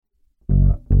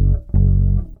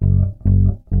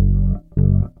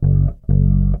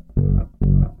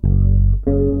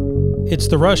It's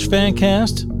the Rush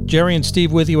Fancast. Jerry and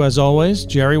Steve with you as always.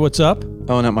 Jerry, what's up?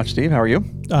 Oh, not much, Steve. How are you?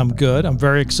 I'm good. I'm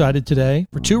very excited today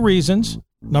for two reasons.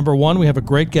 Number one, we have a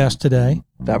great guest today.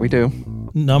 That we do.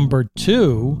 Number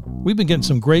two, we've been getting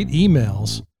some great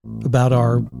emails about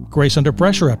our Grace Under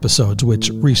Pressure episodes, which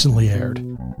recently aired.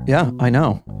 Yeah, I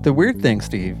know. The weird thing,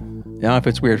 Steve, I don't know if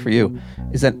it's weird for you,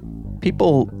 is that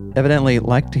people evidently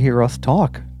like to hear us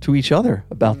talk to each other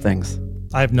about things.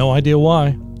 I have no idea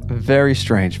why. Very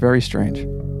strange, very strange.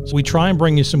 So we try and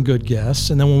bring you some good guests,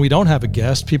 and then when we don't have a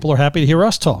guest, people are happy to hear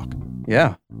us talk.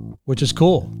 Yeah. Which is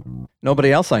cool.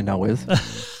 Nobody else I know is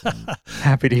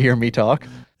happy to hear me talk.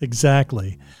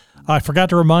 Exactly. I forgot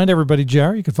to remind everybody,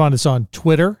 Jerry, you can find us on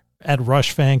Twitter at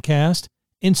RushFancast.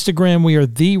 Instagram, we are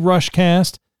The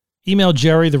Rushcast. Email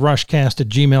Jerry,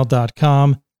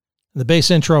 therushcast@gmail.com. The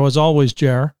bass intro, as always,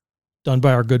 Jerry, done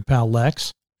by our good pal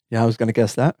Lex. Yeah, I was going to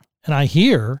guess that. And I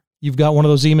hear you've got one of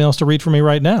those emails to read for me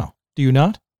right now. Do you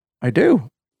not? I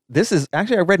do. This is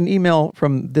actually, I read an email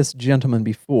from this gentleman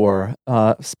before,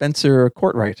 Spencer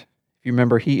Courtright. If you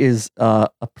remember, he is a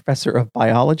professor of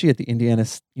biology at the Indiana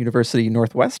University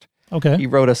Northwest. Okay. He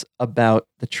wrote us about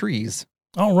the trees.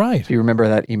 All right. If you remember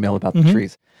that email about the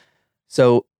trees.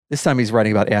 So this time he's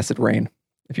writing about acid rain.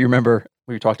 If you remember,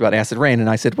 we talked about acid rain,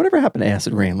 and I said, whatever happened to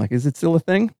acid rain? Like, is it still a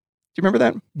thing? Do you remember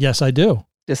that? Yes, I do.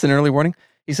 Just an early warning.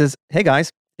 He says, hey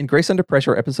guys, in Grace Under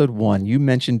Pressure, episode 1, you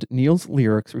mentioned Neil's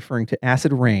lyrics referring to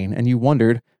acid rain, and you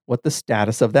wondered what the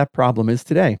status of that problem is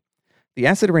today. The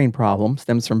acid rain problem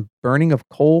stems from burning of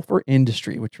coal for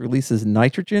industry, which releases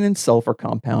nitrogen and sulfur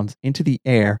compounds into the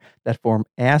air that form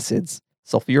acids,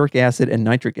 sulfuric acid and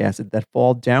nitric acid, that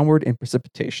fall downward in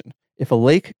precipitation. If a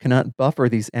lake cannot buffer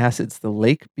these acids, the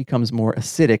lake becomes more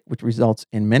acidic, which results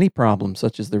in many problems,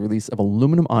 such as the release of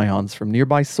aluminum ions from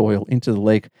nearby soil into the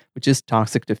lake, which is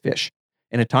toxic to fish.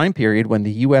 In a time period when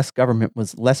the U.S. government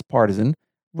was less partisan,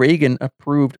 Reagan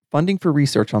approved funding for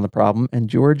research on the problem, and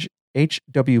George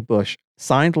H.W. Bush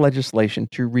signed legislation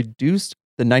to reduce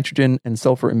the nitrogen and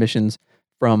sulfur emissions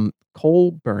from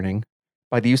coal burning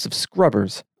by the use of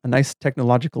scrubbers, a nice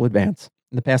technological advance.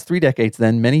 In the past 3 decades,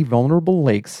 then, many vulnerable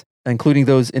lakes, including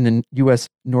those in the U.S.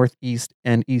 Northeast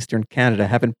and Eastern Canada,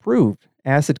 have improved.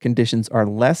 Acid conditions are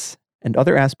less, and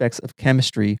other aspects of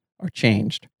chemistry are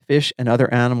changed. Fish and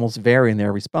other animals vary in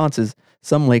their responses.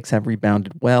 Some lakes have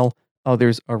rebounded well,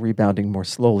 others are rebounding more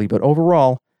slowly. But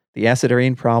overall, the acid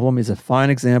rain problem is a fine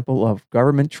example of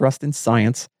government trust in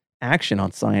science, action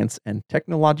on science, and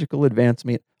technological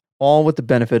advancement, all with the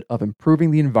benefit of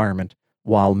improving the environment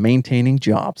while maintaining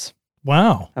jobs.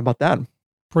 Wow. How about that?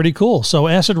 Pretty cool. So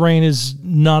acid rain is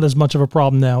not as much of a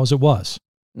problem now as it was.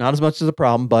 Not as much as a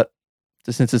problem, but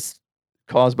since it's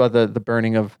caused by the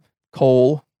burning of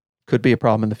coal, could be a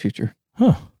problem in the future.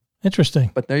 Huh.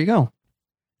 Interesting. But there you go.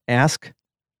 Ask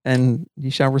and you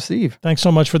shall receive. Thanks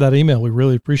so much for that email. We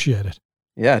really appreciate it.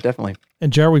 Yeah, definitely.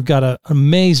 And Jerry, we've got an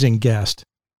amazing guest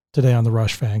today on the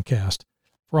Rush Fancast.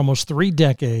 For almost 3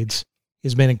 decades,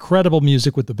 he's made incredible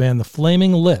music with the band The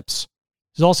Flaming Lips.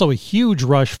 He's also a huge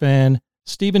Rush fan.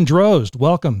 Stephen Drozd,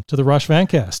 welcome to the Rush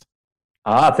Fancast.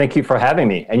 Thank you for having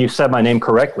me. And you said my name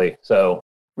correctly. So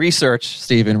research,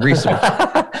 Stephen, research.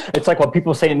 It's like when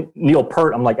people say Neil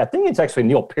Peart, I'm like, I think it's actually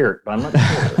Neil Peart, but I'm not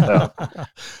sure. So.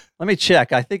 Let me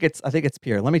check. I think it's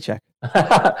Pierre. Let me check.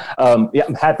 Yeah,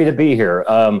 I'm happy to be here.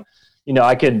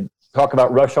 I could talk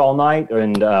about Rush all night,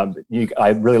 and I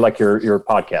really like your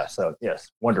podcast. So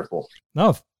yes, wonderful.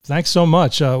 No, thanks so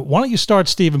much. Why don't you start,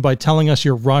 Stephen, by telling us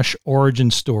your Rush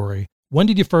origin story? When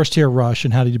did you first hear Rush,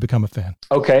 and how did you become a fan?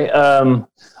 Okay.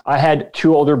 I had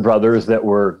 2 older brothers that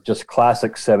were just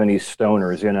classic 70s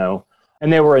stoners,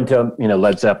 and they were into,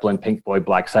 Led Zeppelin, Pink Floyd,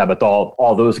 Black Sabbath,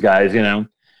 all those guys,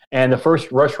 And the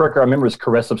first Rush record I remember was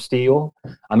Caress of Steel.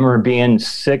 I remember being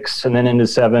 6 and then into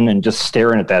 7 and just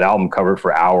staring at that album cover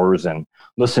for hours and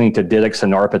listening to Diddix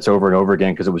and Arpits over and over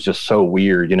again because it was just so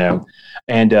weird,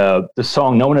 And the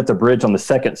song No One at the Bridge on the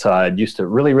second side used to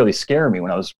really, really scare me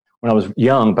when I was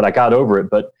young, but I got over it.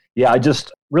 But yeah, I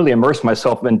just really immersed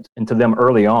myself into them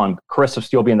early on. Caress of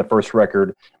Steel being the first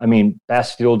record. I mean,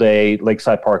 Bastille Day,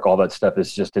 Lakeside Park, all that stuff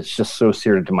it's just so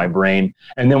seared into my brain.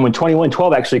 And then when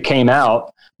 2112 actually came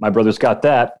out, my brothers got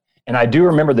that. And I do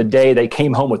remember the day they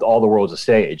came home with All the World's a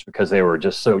Stage because they were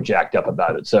just so jacked up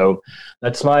about it. So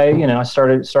that's my, I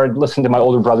started listening to my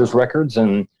older brothers' records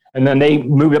and then they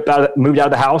moved out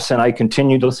of the house and I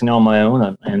continued listening on my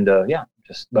own.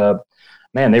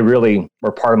 Man, they really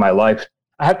were part of my life.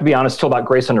 I have to be honest, till about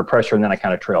Grace Under Pressure, and then I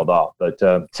kind of trailed off. But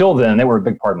till then, they were a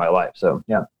big part of my life. So,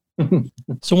 yeah.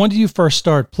 So when did you first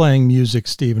start playing music,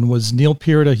 Stephen? Was Neil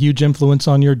Peart a huge influence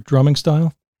on your drumming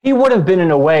style? He would have been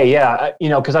in a way, yeah.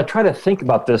 Because I try to think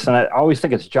about this, and I always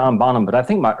think it's John Bonham, but I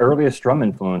think my earliest drum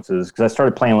influences, because I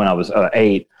started playing when I was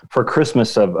 8. For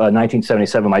Christmas of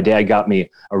 1977, my dad got me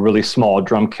a really small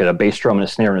drum kit, a bass drum and a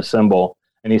snare and a cymbal.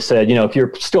 And he said, if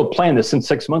you're still playing this in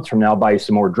 6 months from now, I'll buy you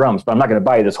some more drums, but I'm not going to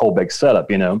buy you this whole big setup,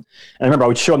 And I remember I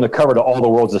would show him the cover to All the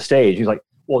World's a Stage. He's like,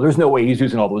 well, there's no way he's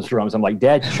using all those drums. I'm like,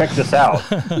 Dad, check this out.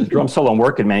 The drum solo I'm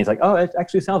working, man. He's like, oh, it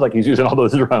actually sounds like he's using all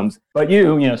those drums. But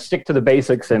stick to the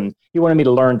basics. And he wanted me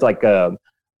to learn like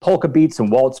polka beats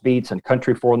and waltz beats and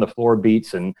country 4-on-the-floor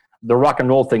beats. And the rock and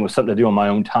roll thing was something to do on my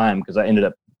own time because I ended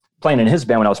up playing in his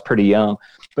band when I was pretty young.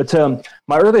 But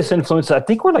my earliest influences, I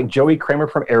think, were like Joey Kramer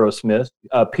from Aerosmith,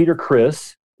 Peter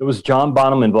Criss. There was John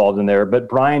Bonham involved in there, but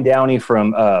Brian Downey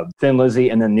from Thin Lizzy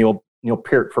and then Neil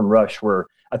Peart from Rush were,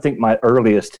 I think, my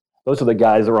earliest. Those are the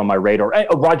guys that were on my radar.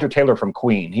 Roger Taylor from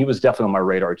Queen. He was definitely on my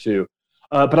radar too.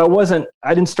 But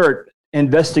I didn't start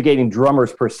investigating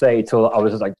drummers per se till I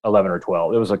was like 11 or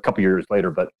 12. It was a couple years later,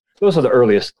 but those are the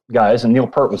earliest guys. And Neil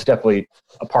Peart was definitely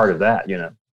a part of that,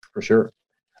 for sure.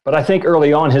 But I think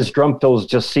early on, his drum fills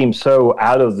just seemed so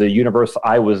out of the universe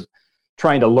I was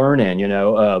trying to learn in,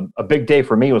 a big day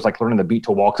for me was like learning the beat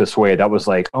to Walk This Way. That was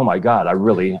like, oh my God,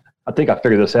 I think I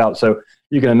figured this out. So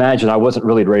you can imagine I wasn't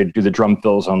really ready to do the drum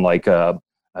fills on like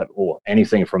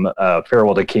anything from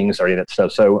Farewell to Kings or any of that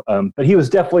stuff. So, but he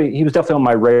was definitely on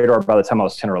my radar by the time I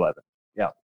was 10 or 11. Yeah.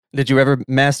 Did you ever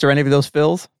master any of those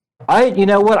fills? You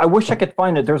know what? I wish I could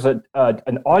find it. There's an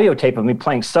audio tape of me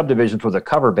playing Subdivisions with a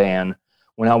cover band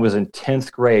when I was in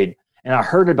 10th grade. And I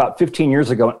heard it about 15 years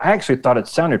ago, and I actually thought it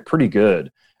sounded pretty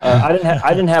good. I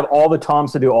didn't have all the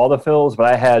toms to do all the fills,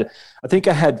 but I think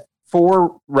I had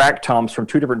 4 rack toms from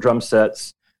 2 different drum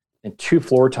sets and 2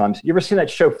 floor toms. You ever seen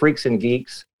that show Freaks and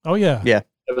Geeks? Oh yeah. Yeah.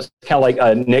 It was kind of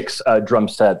like Nick's drum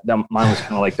set. Mine was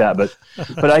kind of like that, but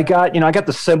I got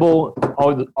the cymbal,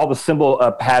 all the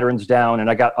cymbal patterns down, and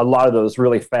I got a lot of those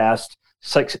really fast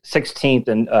 16th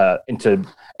and into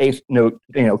 8th note,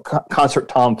 concert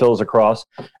tom fills across.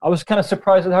 I was kind of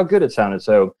surprised at how good it sounded.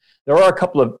 So there are a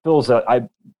couple of fills that I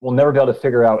will never be able to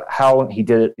figure out how he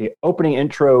did it. The opening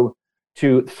intro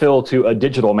to Phil to A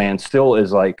Digital Man still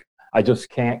is like, I just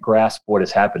can't grasp what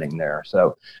is happening there.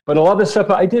 So, but a lot of this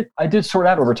stuff I did sort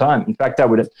out over time. In fact, I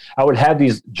would have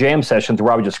these jam sessions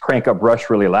where I would just crank up Rush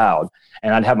really loud,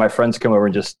 and I'd have my friends come over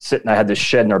and just sit. And I had this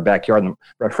shed in our backyard, and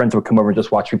my friends would come over and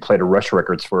just watch me play the Rush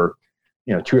records for,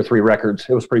 2 or 3 records.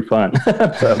 It was pretty fun.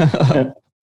 So,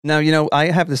 Now, I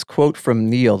have this quote from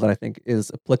Neil that I think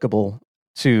is applicable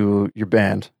to your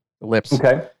band, The Lips.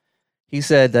 Okay. He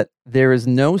said that there is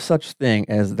no such thing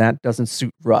as that doesn't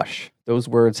suit Rush. Those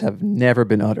words have never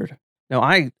been uttered. Now,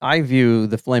 I view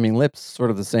the Flaming Lips sort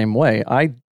of the same way.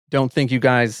 I don't think you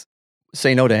guys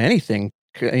say no to anything,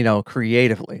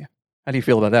 creatively. How do you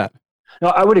feel about that? No,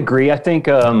 I would agree. I think,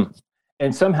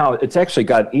 and somehow it's actually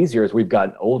gotten easier as we've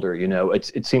gotten older.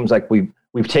 It seems like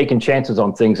we've taken chances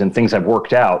on things and things have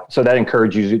worked out. So that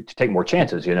encourages you to take more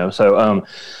chances, So,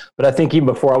 but I think even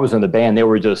before I was in the band, they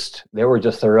were just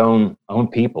their own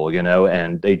people,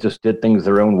 and they just did things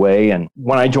their own way. And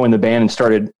when I joined the band and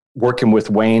started working with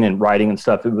Wayne and writing and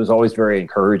stuff, it was always very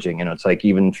encouraging. It's like,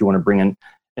 even if you want to bring in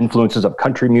influences of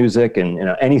country music and,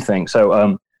 anything.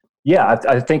 So, yeah,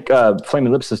 I think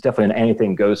Flaming Lips is definitely an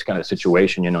anything goes kind of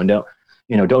situation,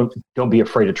 don't be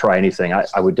afraid to try anything.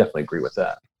 I would definitely agree with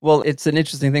that. Well, it's an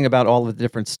interesting thing about all the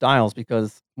different styles,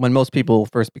 because when most people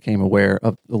first became aware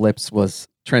of the Lips was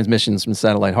Transmissions from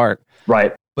Satellite Heart.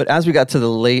 Right. But as we got to the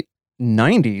late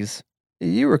 90s,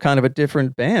 you were kind of a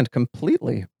different band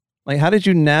completely. Like, how did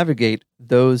you navigate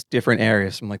those different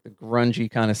areas from like the grungy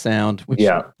kind of sound, which,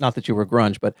 not that you were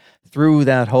grunge, but through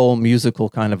that whole musical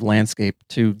kind of landscape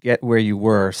to get where you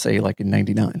were, say, like in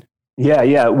 99?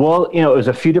 Yeah. Well, it was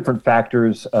a few different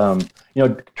factors.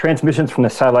 Transmissions from the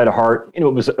Satellite Heart, it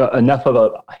was enough of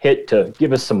a hit to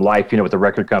give us some life, with the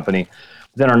record company.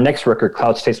 Then our next record,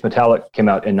 Cloud States Metallic, came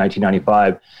out in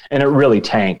 1995, and it really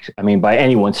tanked. I mean, by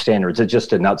anyone's standards, it just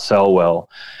did not sell well.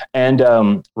 And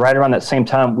right around that same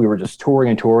time, we were just touring,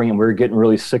 and we were getting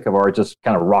really sick of our just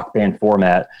kind of rock band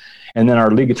format. And then our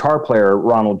lead guitar player,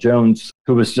 Ronald Jones,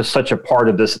 who was just such a part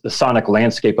of the sonic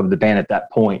landscape of the band at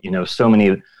that point, so many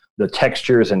of the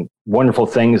textures and wonderful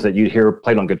things that you'd hear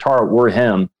played on guitar were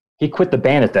him. He quit the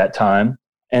band at that time.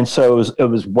 And so it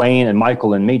was Wayne and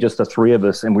Michael and me, just the 3 of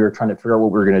us, and we were trying to figure out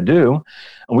what we were going to do.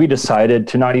 And we decided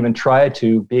to not even try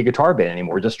to be a guitar band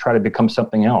anymore, just try to become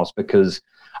something else, because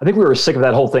I think we were sick of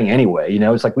that whole thing anyway.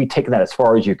 It's like we'd taken that as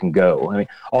far as you can go. I mean,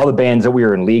 all the bands that we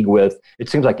were in league with, it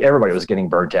seems like everybody was getting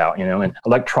burnt out, and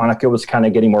electronica was kind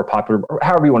of getting more popular, or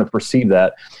however you want to perceive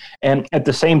that. And at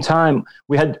the same time,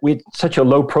 we had such a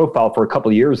low profile for a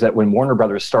couple of years that when Warner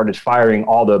Brothers started firing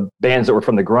all the bands that were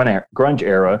from the grunge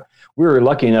era, we were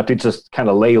lucky enough to just kind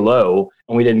of lay low,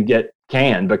 and we didn't get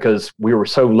canned because we were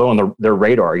so low on their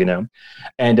radar,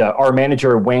 And our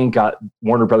manager, Wayne, got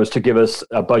Warner Brothers to give us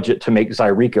a budget to make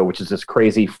Zaireeka, which is this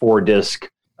crazy 4-disc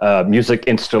music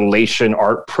installation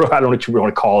art pro, I don't know what you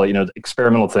want to call it,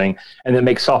 experimental thing, and then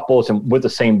make Soft Bulletin with the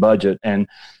same budget. And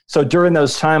so during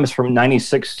those times from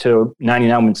 96 to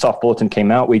 99, when Soft Bulletin came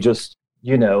out, we just,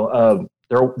 there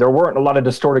weren't a lot of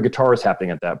distorted guitars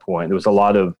happening at that point. There was a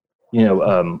lot of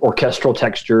orchestral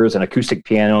textures and acoustic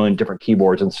piano and different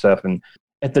keyboards and stuff. And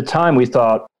at the time we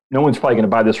thought, no one's probably going to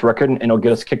buy this record and it'll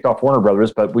get us kicked off Warner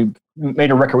Brothers, but we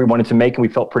made a record we wanted to make and we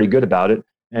felt pretty good about it.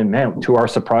 And man, to our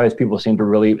surprise, people seemed to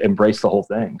really embrace the whole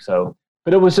thing. So,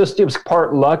 but it was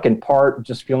part luck and part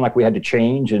just feeling like we had to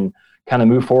change and kind of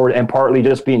move forward, and partly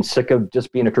just being sick of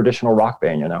just being a traditional rock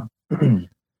band,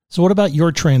 So what about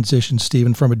your transition,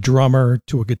 Stephen, from a drummer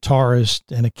to a guitarist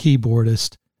and a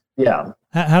keyboardist? Yeah.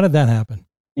 How did that happen?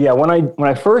 Yeah, when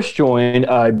I first joined,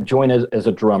 I joined as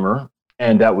a drummer,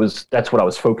 and that's what I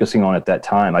was focusing on at that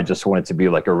time. I just wanted to be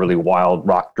like a really wild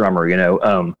rock drummer,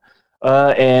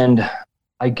 and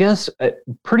I guess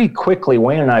pretty quickly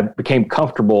Wayne and I became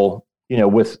comfortable,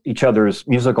 with each other's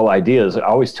musical ideas. I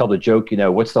always tell the joke,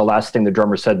 what's the last thing the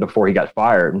drummer said before he got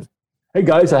fired? Hey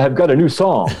guys, I have got a new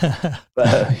song.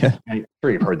 I'm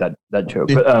sure you've heard that joke,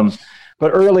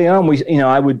 but early on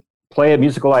I would play a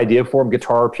musical idea for him,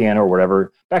 guitar, piano, or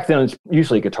whatever. Back then, it's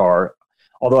usually guitar.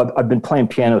 Although I've been playing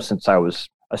piano since I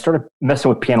started messing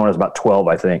with piano when I was about 12,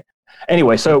 I think.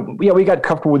 Anyway, so yeah, we got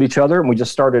comfortable with each other and we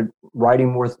just started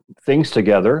writing more things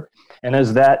together. And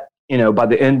as that, by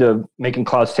the end of making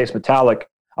Clouds Taste Metallic,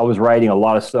 I was writing a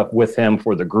lot of stuff with him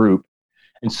for the group.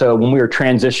 And so when we were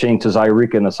transitioning to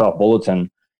Zaireeka and the Soft Bulletin,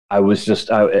 I was just,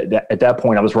 at that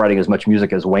point, I was writing as much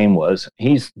music as Wayne was.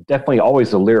 He's definitely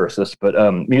always the lyricist, but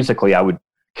musically, I would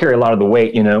carry a lot of the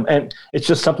weight, and it's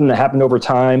just something that happened over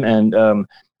time. And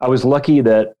I was lucky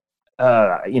that,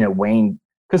 Wayne,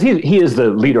 because he is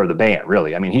the leader of the band,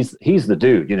 really. I mean, he's the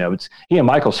dude, he and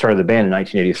Michael started the band in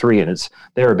 1983 and it's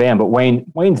their band, but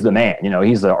Wayne's the man,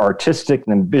 he's the artistic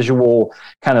and visual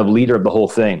kind of leader of the whole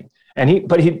thing. And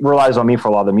he relies on me for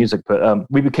a lot of the music, but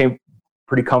we became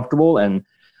pretty comfortable, and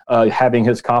having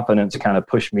his confidence kind of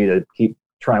pushed me to keep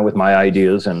trying with my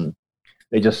ideas, and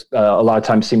they just a lot of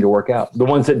times seem to work out. The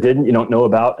ones that didn't, you don't know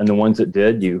about, and the ones that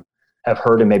did, you have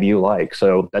heard and maybe you like.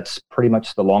 So that's pretty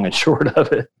much the long and short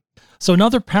of it. So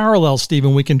another parallel,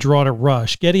 Stephen, we can draw to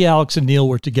Rush. Geddy, Alex, and Neil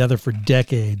were together for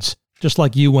decades, just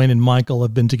like you, Wayne, and Michael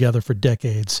have been together for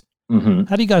decades. Mm-hmm.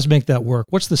 How do you guys make that work?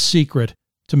 What's the secret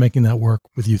to making that work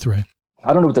with you three?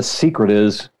 I don't know what the secret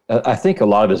is. I think a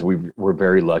lot of it is we're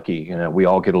very lucky. We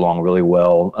all get along really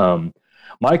well.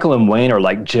 Michael and Wayne are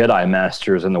like Jedi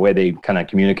masters in the way they kind of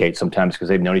communicate sometimes because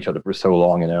they've known each other for so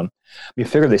long. You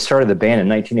figure they started the band in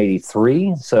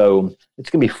 1983, so it's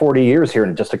going to be 40 years here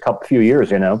in just a few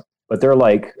years, But they're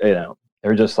like,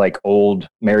 they're just like old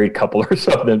married couple or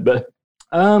something. But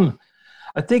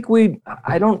I think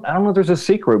I don't know if there's a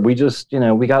secret. We just,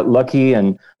 we got lucky,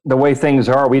 and the way things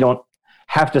are, we don't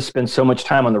have to spend so much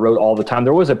time on the road all the time.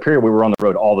 There was a period we were on the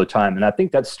road all the time, and I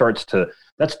think that starts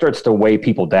to weigh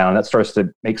people down. That starts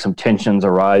to make some tensions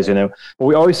arise, But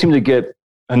we always seem to get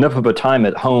enough of a time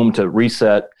at home to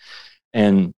reset,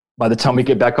 and by the time we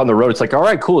get back on the road, it's like, all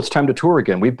right, cool, it's time to tour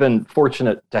again. We've been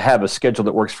fortunate to have a schedule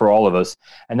that works for all of us,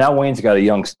 and now Wayne's got a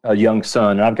young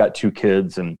son, and I've got 2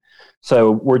 kids, and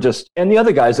so we're just, and the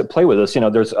other guys that play with us,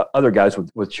 there's other guys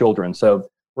with children, so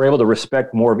we're able to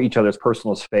respect more of each other's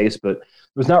personal space, but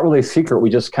it was not really a secret. We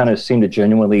just kind of seem to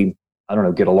genuinely,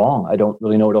 get along. I don't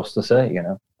really know what else to say,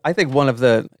 I think one of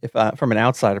the, from an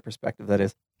outsider perspective, that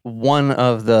is one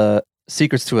of the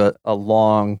secrets to a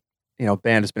long,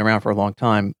 band that's been around for a long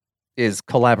time is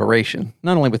collaboration,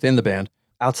 not only within the band,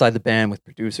 outside the band with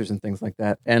producers and things like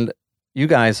that. And you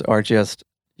guys are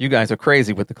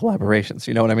crazy with the collaborations.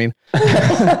 You know what I mean?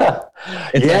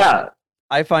 Yeah.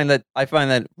 I find that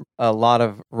a lot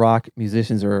of rock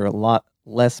musicians are a lot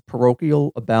less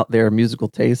parochial about their musical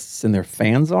tastes than their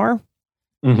fans are.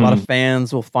 Mm-hmm. A lot of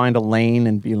fans will find a lane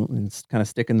and kind of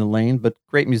stick in the lane, but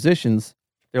great musicians,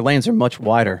 their lanes are much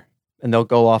wider, and they'll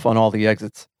go off on all the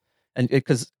exits. And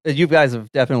because you guys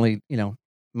have definitely,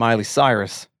 Miley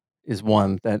Cyrus is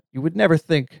one that you would never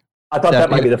think. I thought that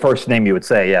might be the first name you would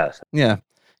say. Yes. Yeah,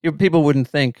 people wouldn't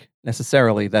think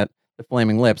necessarily that the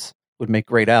Flaming Lips would make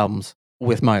great albums.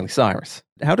 with Miley Cyrus.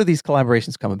 How do these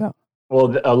collaborations come about?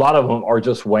 Well, a lot of them are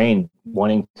just Wayne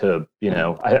wanting to,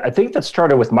 I think that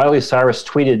started with Miley Cyrus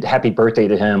tweeted happy birthday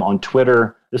to him on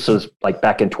Twitter. This was like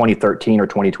back in 2013 or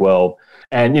 2012.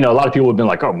 And, a lot of people have been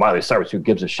like, oh, Miley Cyrus, who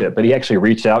gives a shit? But he actually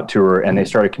reached out to her and they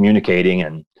started communicating.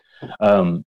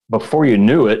 And before you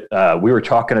knew it, we were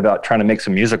talking about trying to make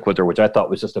some music with her, which I thought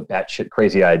was just a batshit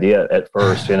crazy idea at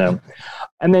first, And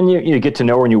then you get to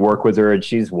know her and you work with her, and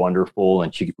she's wonderful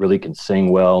and she really can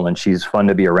sing well and she's fun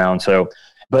to be around. So,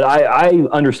 but I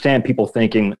understand people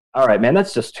thinking, all right, man,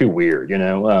 that's just too weird,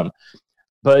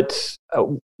 but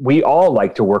we all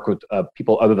like to work with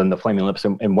people other than the Flaming Lips,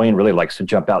 and Wayne really likes to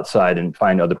jump outside and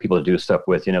find other people to do stuff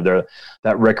with.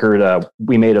 That record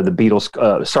we made of the Beatles,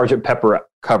 Sgt. Pepper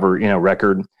cover,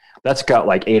 record, that's got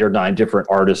like 8 or 9 different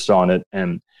artists on it,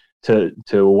 and to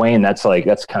Wayne, that's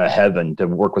kind of heaven to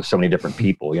work with so many different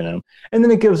people, And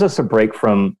then it gives us a break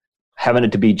from having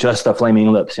it to be just the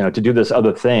Flaming Lips, to do this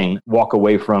other thing, walk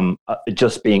away from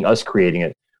just being us creating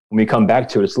it. When we come back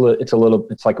to it, it's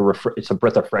like it's a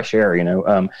breath of fresh air,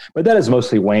 But that is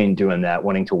mostly Wayne doing that,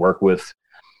 wanting to work with,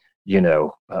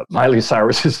 Miley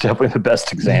Cyrus is definitely the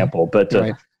best example. But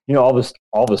right. all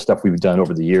this stuff we've done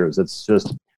over the years, it's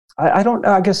just I don't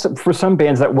know. I guess for some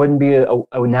bands that wouldn't be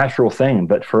a natural thing,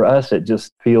 but for us, it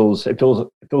just feels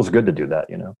good to do that.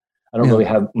 I don't really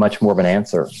have much more of an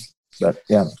answer, but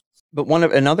yeah. But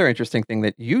another interesting thing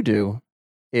that you do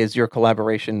is your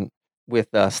collaboration with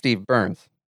Steve Burns.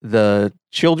 The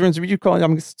children's, would you call it?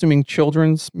 I'm assuming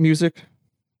children's music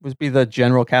would be the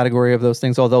general category of those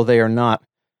things, although they are not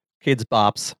kids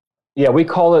bops. Yeah, we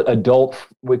call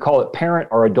it parent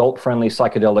or adult friendly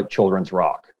psychedelic children's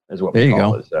rock is what we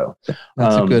call it. So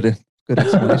that's a good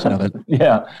explanation of it.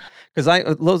 Yeah.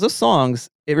 Because those songs,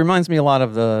 it reminds me a lot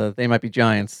of the They Might Be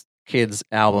Giants kids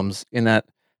albums, in that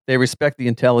they respect the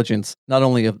intelligence, not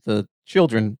only of the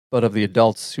children, but of the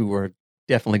adults who are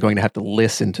definitely going to have to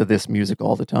listen to this music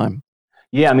all the time.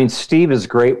 Yeah, I mean, Steve is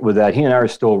great with that. He and I are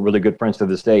still really good friends to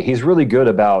this day. He's really good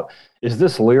about, is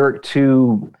this lyric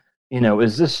too,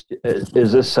 is this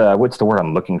what's the word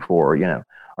I'm looking for?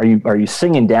 Are you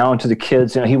singing down to the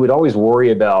kids? He would always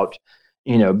worry about,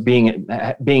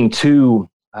 being too,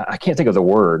 I can't think of the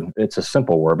word. It's a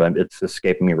simple word, but it's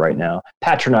escaping me right now.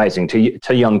 Patronizing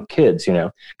to young kids,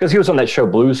 because he was on that show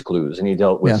Blue's Clues and he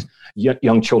dealt with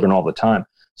young children all the time.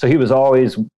 So he was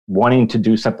always wanting to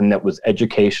do something that was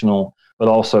educational, but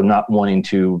also not wanting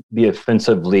to be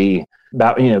offensively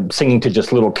about, singing to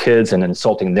just little kids and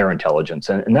insulting their intelligence.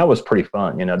 And that was pretty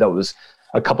fun. That was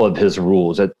a couple of his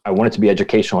rules. That I want it to be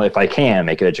educational. If I can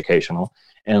make it educational,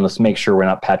 and let's make sure we're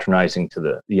not patronizing to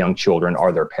the young children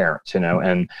or their parents,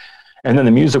 and then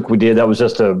the music we did, that was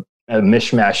just a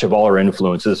mishmash of all our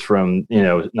influences from,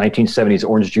 1970s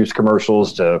orange juice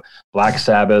commercials to Black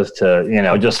Sabbath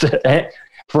to, just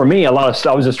for me, a lot of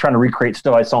stuff. I was just trying to recreate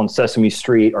stuff I saw on Sesame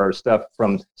Street or stuff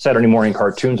from Saturday morning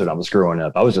cartoons when I was growing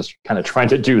up. I was just kind of trying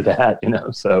to do that,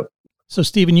 So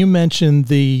Stephen, you mentioned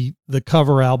the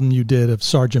cover album you did of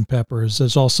Sgt. Pepper's.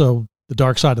 There's also the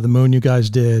Dark Side of the Moon you guys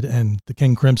did and the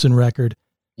King Crimson record.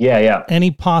 Yeah. Any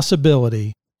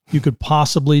possibility you could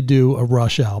possibly do a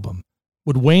Rush album?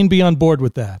 Would Wayne be on board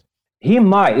with that? He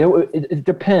might. It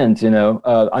depends,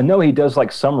 I know he does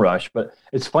like some Rush, but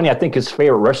it's funny. I think his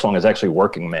favorite Rush song is actually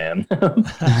Working Man.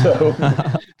 So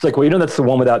it's like, well, that's the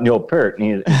one without Neil Peart.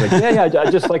 And he's like, yeah. I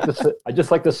just like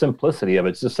the simplicity of it.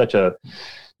 It's just such a,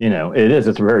 it's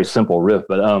a very simple riff,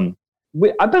 but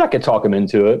I bet I could talk him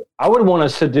into it. I would want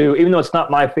us to do, even though it's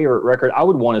not my favorite record, I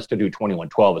would want us to do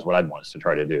 2112 is what I'd want us to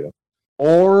try to do.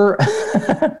 Or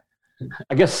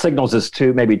I guess Signals is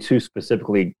maybe too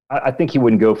specifically. I think he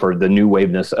wouldn't go for the new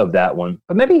waveness of that one,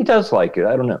 but maybe he does like it.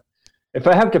 I don't know. If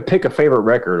I have to pick a favorite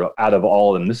record out of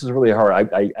all of them, this is really hard.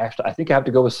 I think I have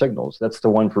to go with Signals. That's the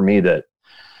one for me that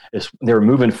they're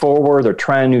moving forward. They're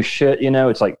trying new shit.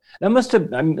 It's like that must have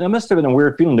been a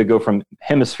weird feeling to go from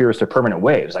hemispheres to permanent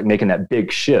waves, like making that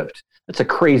big shift. That's a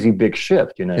crazy big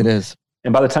shift. It is.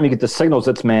 And by the time you get to Signals,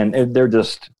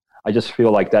 I just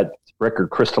feel like that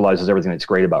record crystallizes everything that's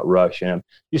great about Rush.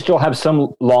 You still have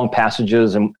some long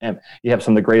passages and you have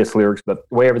some of the greatest lyrics, but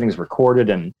the way everything's recorded,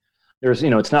 and there's,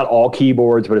 it's not all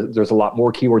keyboards, but there's a lot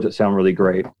more keyboards that sound really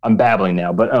great. I'm babbling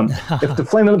now, but if the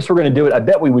Flaming Lips were going to do it, I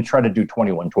bet we would try to do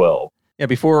 2112. Yeah,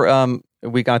 before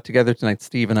we got together tonight,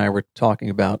 Steve and I were talking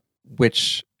about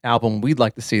which album we'd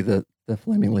like to see the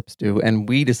Flaming Lips do, and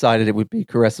we decided it would be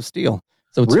Caress of Steel.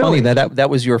 So it's funny that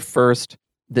was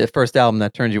the first album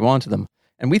that turned you on to them.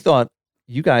 And we thought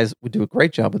you guys would do a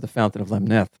great job with the Fountain of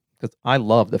Lemneth, because I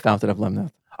love the Fountain of Lemneth.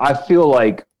 I feel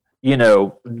like you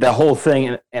know, the whole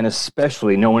thing, and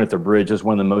especially No One at the Bridge is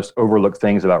one of the most overlooked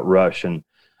things about Rush. And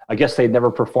I guess they'd never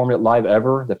performed it live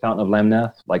ever, the Fountain of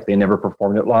Lamneth. Like, they never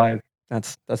performed it live.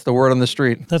 That's the word on the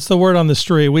street. That's the word on the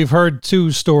street. We've heard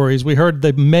two stories. We heard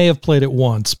they may have played it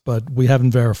once, but we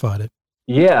haven't verified it.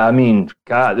 Yeah, I mean,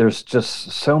 God, there's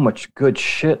just so much good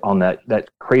shit on that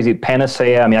crazy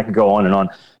Panacea. I mean, I could go on and on.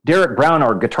 Derek Brown,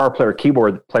 our guitar player,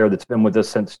 keyboard player that's been with us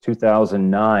since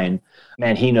 2009,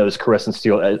 man, he knows Caress of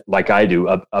Steel like I do,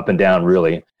 up and down,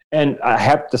 really. And I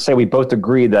have to say, we both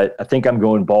agree that I Think I'm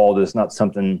Going Bald is not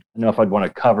something I don't know if I'd want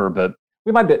to cover, but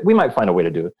we might find a way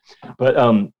to do it. But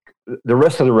the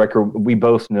rest of the record, we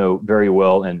both know very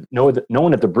well. And No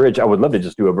One at the Bridge, I would love to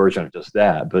just do a version of just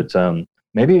that. But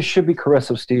maybe it should be Caress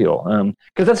of Steel,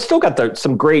 because that's still got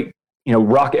some great, you know,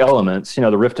 rock elements. You know,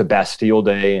 the riff to Bastille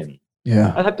Day, and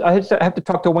yeah, I have to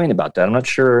talk to Wayne about that. I'm not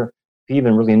sure if he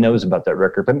even really knows about that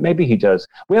record, but maybe he does.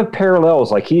 We have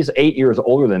parallels. Like, he's 8 years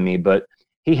older than me, but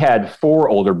he had 4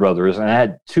 older brothers, and I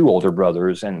had 2 older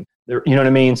brothers, and you know what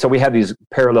I mean? So we have these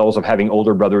parallels of having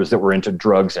older brothers that were into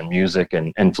drugs and music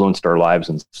and influenced our lives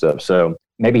and stuff. So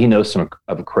maybe he knows some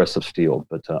of Caress of Steel,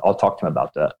 but I'll talk to him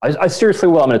about that. I seriously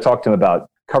will. I'm going to talk to him about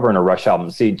covering a Rush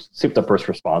album, see what the first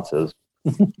response is.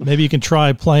 Maybe you can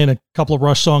try playing a couple of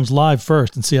Rush songs live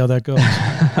first and see how that goes.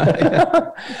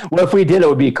 Well, if we did, it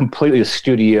would be completely a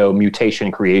studio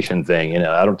mutation creation thing. You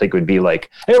know, I don't think it would be like,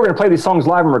 hey, we're going to play these songs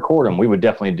live and record them. We would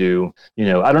definitely do, you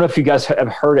know, I don't know if you guys have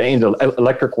heard any of the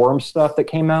Electric Worm stuff that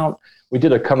came out. We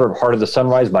did a cover of Heart of the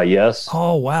Sunrise by Yes.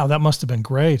 Oh, wow. That must have been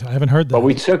great. I haven't heard that. But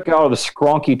we took out the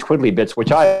skronky twiddly bits,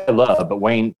 which I love, but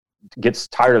Wayne gets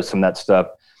tired of some of that stuff.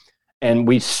 And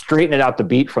we straighten it out the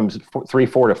beat from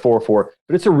 3/4 to 4/4.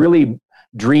 But it's a really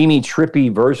dreamy,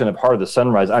 trippy version of Heart of the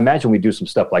Sunrise. I imagine we do some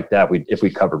stuff like that if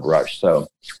we covered Rush. So,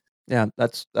 yeah,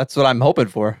 that's what I'm hoping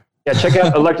for. Yeah, check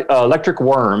out Electric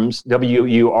Worms,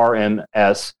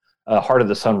 WURMS, Heart of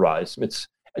the Sunrise.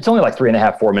 It's only like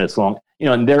 3.5, 4 minutes long. You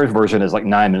know, and their version is like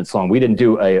 9 minutes long. We didn't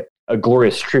do a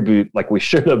glorious tribute like we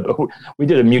should have. We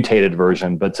did a mutated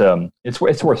version, but it's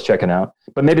worth checking out.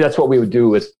 But maybe that's what we would do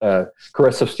with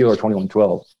Caress of Steel or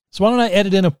 2112. So why don't I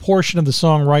edit in a portion of the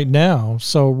song right now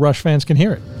so Rush fans can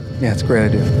hear it? Yeah, it's a great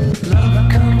idea.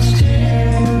 Love comes to you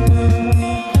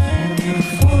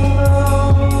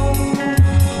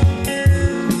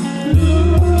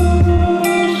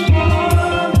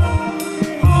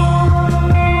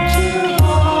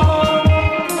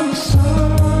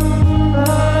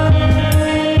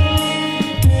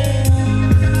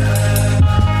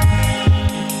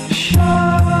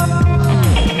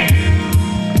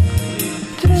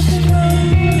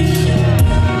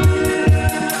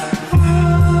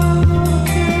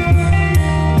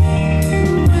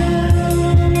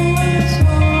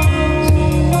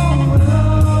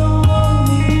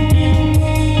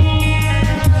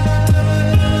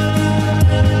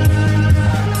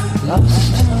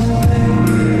follow.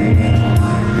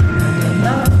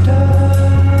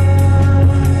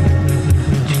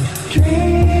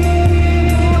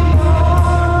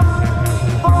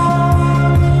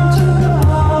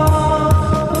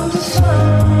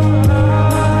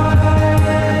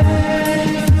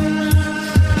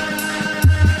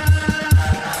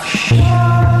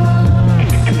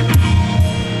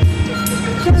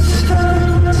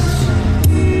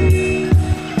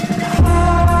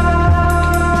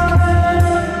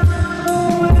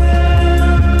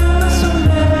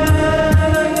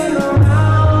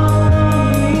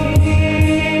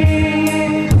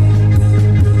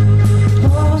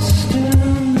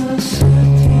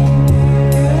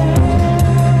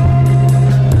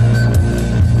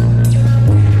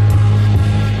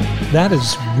 That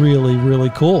is really, really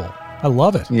cool. I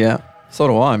love it. Yeah, so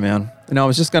do I, man. And I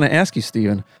was just going to ask you,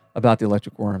 Steven, about the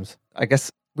Electric Worms. I guess,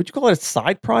 would you call it a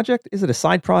side project? Is it a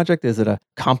side project? Is it a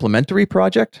complementary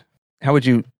project? How would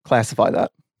you classify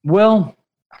that? Well,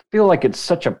 I feel like it's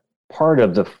such a part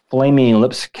of the Flaming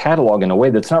Lips catalog in a way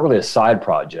that's not really a side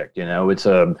project. You know, what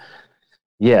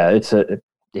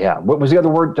was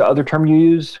the other term you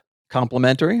used?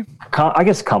 Complementary? I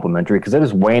guess complementary, because that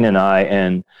is Wayne and I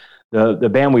and the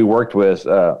band we worked with,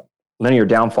 Linear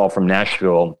Downfall from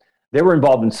Nashville. They were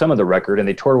involved in some of the record and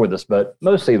they toured with us, but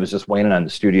mostly it was just Wayne and I in the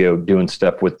studio doing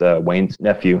stuff with Wayne's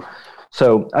nephew.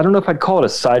 So I don't know if I'd call it a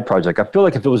side project. I feel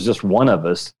like if it was just one of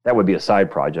us, that would be a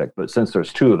side project. But since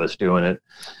there's two of us doing it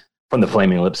from the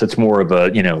Flaming Lips, it's more of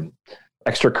a,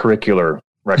 extracurricular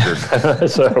record.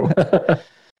 So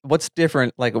what's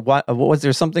different? Like, what was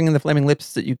there something in the Flaming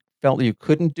Lips that you felt you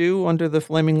couldn't do under the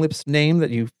Flaming Lips name that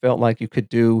you felt like you could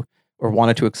do or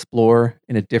wanted to explore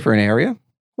in a different area?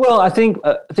 Well, I think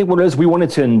what it is, we wanted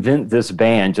to invent this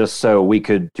band just so we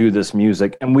could do this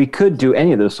music, and we could do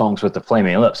any of those songs with the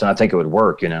Flaming Lips, and I think it would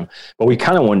work, But we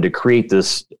kind of wanted to create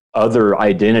this other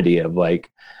identity of like,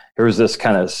 here's this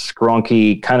kind of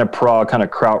scrunky, kind of prog, kind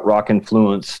of krautrock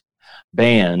influenced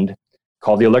band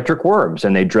called the Electric Worms,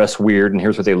 and they dress weird, and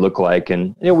here's what they look like,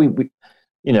 and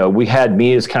we had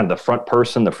me as kind of the front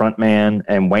person, the front man,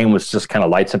 and Wayne was just kind of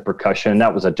lights and percussion.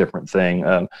 That was a different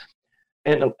thing.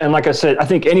 And like I said, I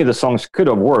think any of the songs could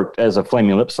have worked as a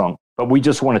Flaming Lips song, but we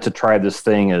just wanted to try this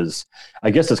thing as, I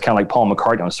guess it's kind of like Paul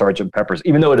McCartney on Sgt. Pepper's.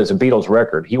 Even though it is a Beatles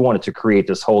record, he wanted to create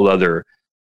this whole other,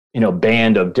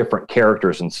 band of different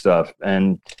characters and stuff.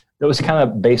 And it was kind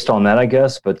of based on that, I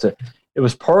guess. But it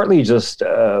was partly just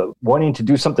wanting to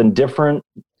do something different,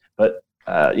 but,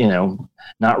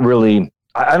 not really,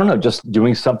 I don't know, just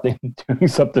doing something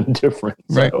different.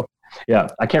 Right. So, yeah,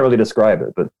 I can't really describe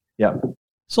it, but yeah.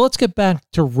 So let's get back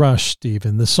to Rush,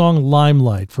 Stephen, the song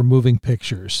Limelight for Moving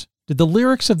Pictures. Did the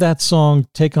lyrics of that song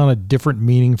take on a different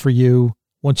meaning for you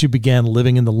once you began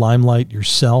living in the limelight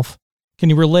yourself? Can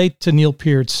you relate to Neil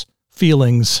Peart's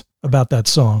feelings about that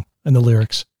song and the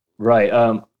lyrics? Right.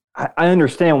 I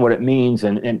understand what it means.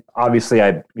 And obviously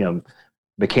I,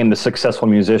 became the successful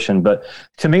musician, but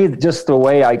to me, just the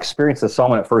way I experienced the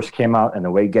song when it first came out and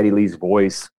the way Geddy Lee's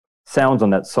voice sounds on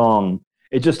that song,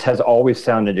 it just has always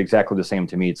sounded exactly the same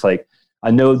to me. It's like,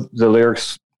 I know the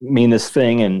lyrics mean this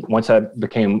thing. And once I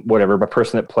became a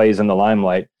person that plays in the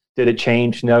limelight, did it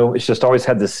change? No, it's just always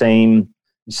had the same,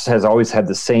 it just has always had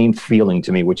the same feeling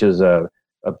to me, which is a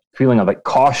feeling of like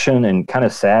caution and kind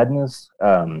of sadness.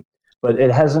 But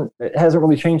it hasn't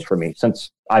really changed for me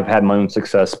since I've had my own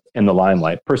success in the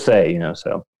limelight per se,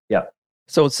 so yeah.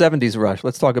 So it's 70s Rush.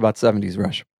 Let's talk about 70s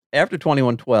Rush. After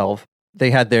 2112,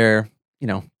 they had they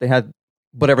had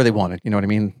whatever they wanted, you know what I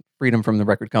mean? Freedom from the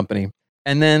record company.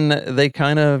 And then they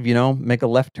kind of, make a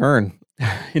left turn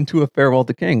into a Farewell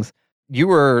to Kings. You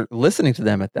were listening to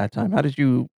them at that time. How did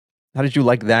you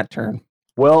like that turn?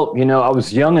 Well, I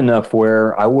was young enough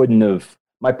where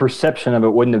my perception of it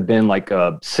wouldn't have been like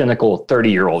a cynical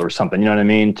 30-year-old or something. You know what I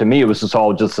mean? To me, it was just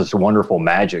all just this wonderful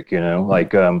magic,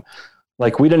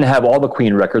 like we didn't have all the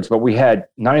Queen records, but we had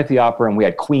Night at the Opera and we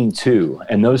had Queen 2.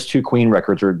 And those two Queen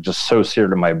records are just so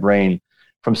seared in my brain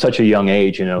from such a young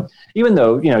age, even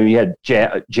though, you had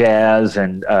jazz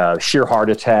and Sheer Heart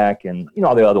Attack and,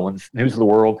 all the other ones, News of the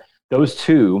World. Those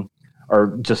two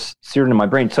are just seared in my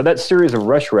brain. So that series of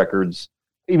Rush records,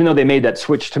 even though they made that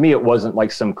switch, to me, it wasn't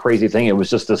like some crazy thing. It was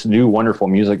just this new wonderful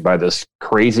music by this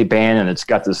crazy band. And it's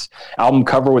got this album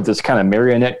cover with this kind of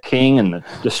marionette king and the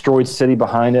destroyed city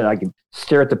behind it. I could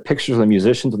stare at the pictures of the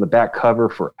musicians on the back cover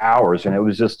for hours. And it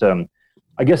was just,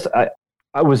 I guess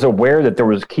I was aware that there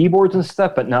was keyboards and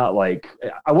stuff, but not like,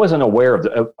 I wasn't aware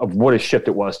of what a shift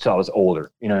it was till I was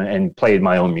older, and played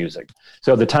my own music.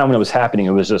 So at the time when it was happening,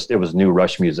 it was new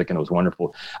Rush music and it was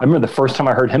wonderful. I remember the first time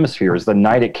I heard Hemispheres, the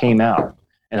night it came out.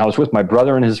 And I was with my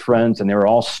brother and his friends, and they were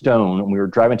all stoned. And we were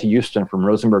driving to Houston from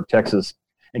Rosenberg, Texas.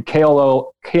 And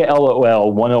KLOL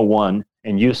 101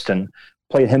 in Houston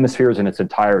played Hemispheres in its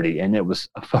entirety. And it was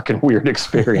a fucking weird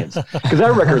experience. Because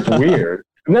that record's weird.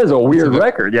 I mean, that is a weird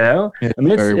record, Yeah, I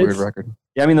mean, it's a very weird record.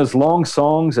 Yeah, I mean, those long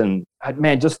songs. And,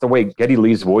 man, just the way Geddy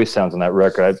Lee's voice sounds on that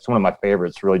record. It's one of my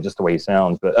favorites, really, just the way he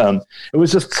sounds. But it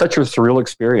was just such a surreal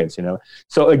experience,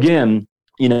 So, again,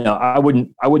 I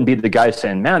wouldn't be the guy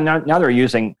saying, man, now they're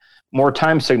using more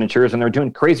time signatures and they're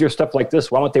doing crazier stuff like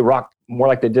this. Why don't they rock more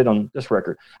like they did on this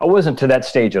record? I wasn't to that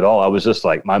stage at all. I was just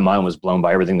like, my mind was blown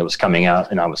by everything that was coming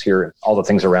out, and I was hearing all the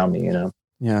things around me,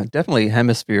 Yeah, definitely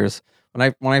Hemispheres.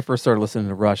 When I first started listening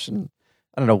to Rush, and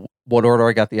I don't know what order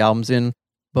I got the albums in,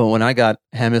 but when I got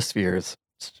Hemispheres,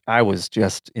 I was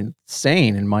just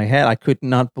insane in my head. I could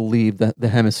not believe that the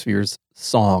Hemispheres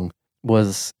song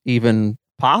was even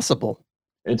possible.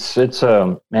 It's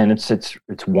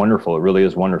wonderful. It really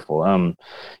is wonderful.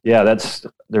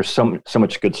 There's so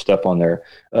much good stuff on there.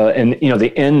 And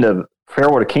the end of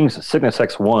Farewell to Kings, Cygnus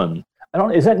X1.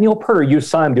 Is that Neil Peart or you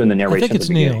saw him doing the narration? I think it's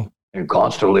Neil. In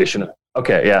Constellation.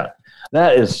 Okay, yeah.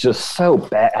 That is just so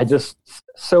bad.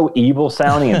 So evil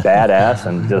sounding and badass,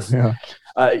 and just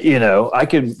I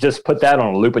could just put that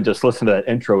on a loop and just listen to that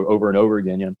intro over and over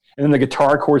again. And then the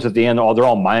guitar chords at the end, they're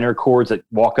all minor chords that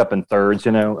walk up in thirds.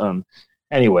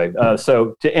 Anyway,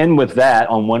 so to end with that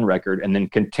on one record and then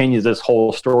continue this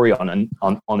whole story on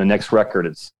the next record,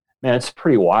 it's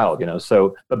pretty wild,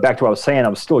 So, but back to what I was saying, I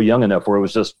was still young enough where it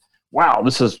was just, wow,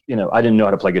 this is, I didn't know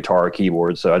how to play guitar or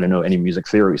keyboard, so I didn't know any music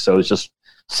theory. So it's just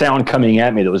sound coming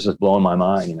at me that was just blowing my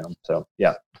mind, So,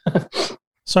 yeah.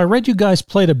 So I read you guys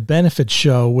played a benefit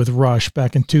show with Rush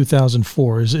back in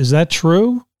 2004. Is that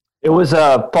true? It was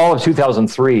fall of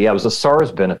 2003. I was a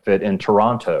SARS benefit in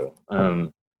Toronto.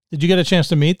 Did you get a chance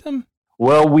to meet them?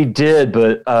 Well, we did,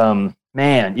 but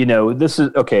man, this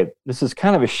is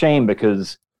kind of a shame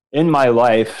because in my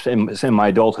life, in my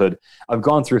adulthood, I've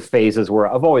gone through phases where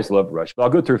I've always loved Rush, but I'll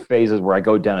go through phases where I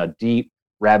go down a deep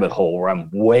rabbit hole where I'm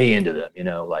way into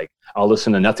them, like I'll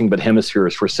listen to nothing but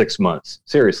Hemispheres for 6 months,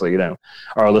 seriously, or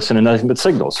I'll listen to nothing but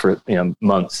Signals for,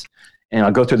 months. And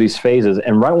I'll go through these phases.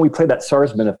 And right when we played that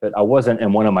SARS benefit, I wasn't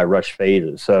in one of my Rush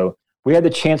phases. So we had the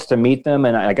chance to meet them,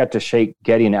 and I got to shake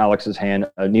Geddy and Alex's hand.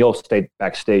 Neil stayed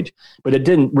backstage, but it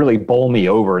didn't really bowl me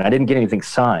over, and I didn't get anything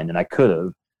signed, and I could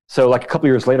have. So like a couple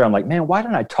years later, I'm like, man, why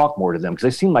didn't I talk more to them? Because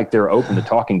they seem like they're open to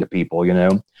talking to people,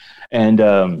 And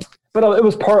but it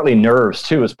was partly nerves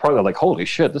too. It was partly like, holy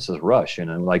shit, this is Rush,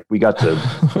 Like we got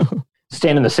to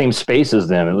stand in the same space as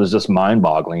them. It was just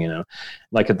mind-boggling,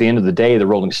 Like at the end of the day, the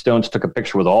Rolling Stones took a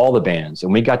picture with all the bands,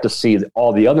 and we got to see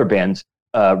all the other bands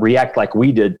react like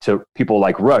we did to people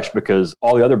like Rush, because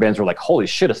all the other bands were like, holy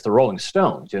shit, it's the Rolling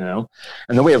Stones, And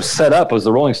the way it was set up was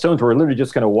the Rolling Stones were literally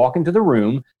just going to walk into the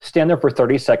room, stand there for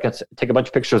 30 seconds, take a bunch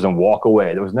of pictures and walk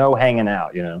away. There was no hanging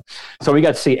out, So we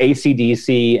got to see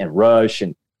AC/DC and Rush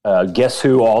and Guess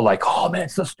Who all like, oh man,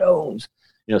 it's the Stones.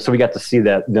 So we got to see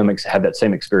them have that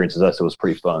same experience as us. It was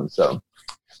pretty fun. So,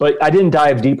 but I didn't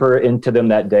dive deeper into them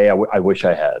that day. I wish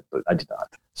I had, but I did not.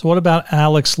 So what about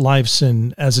Alex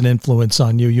Lifeson as an influence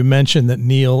on you? You mentioned that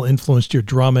Neil influenced your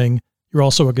drumming. You're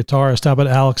also a guitarist. How about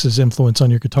Alex's influence on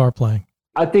your guitar playing?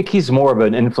 I think he's more of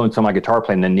an influence on my guitar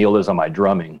playing than Neil is on my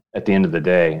drumming at the end of the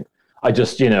day. I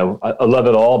just, I love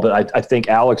it all, but I think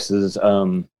Alex's,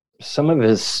 some of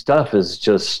his stuff is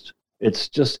just, it's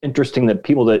just interesting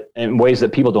that in ways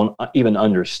that people don't even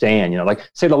understand, like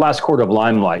say the last chord of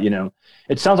Limelight,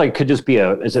 it sounds like it could just be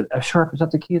is it F sharp? Is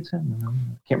that the key it's in?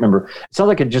 I can't remember. It sounds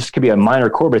like it just could be a minor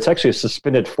chord, but it's actually a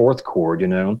suspended fourth chord,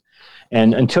 And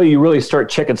until you really start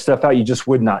checking stuff out, you just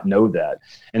would not know that.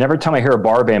 And every time I hear a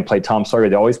bar band play Tom Sawyer,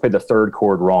 they always play the third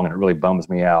chord wrong, and it really bums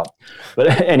me out.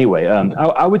 But anyway,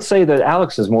 I would say that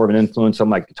Alex is more of an influence on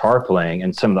my guitar playing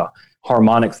and some of the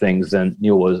harmonic things than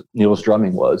Neil's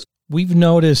drumming was. We've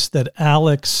noticed that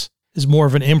Alex is more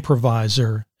of an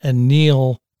improviser and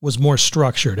Neil was more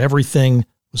structured. Everything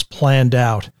was planned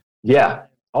out. Yeah,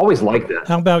 always like that.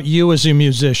 How about you as a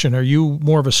musician? Are you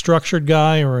more of a structured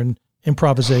guy or an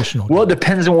improvisational guy? Well, it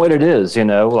depends on what it is,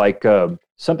 like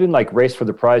something like Race for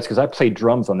the Prize, because I played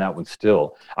drums on that one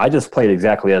still. I just played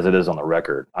exactly as it is on the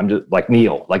record. I'm just like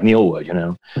Neil would,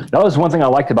 That was one thing I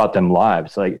liked about them live.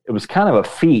 It's like, it was kind of a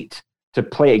feat to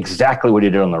play exactly what he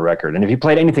did on the record. And if he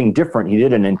played anything different, he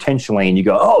did it intentionally, and you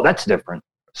go, oh, that's different.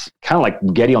 It's kind of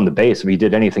like Geddy on the bass. If he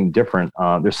did anything different,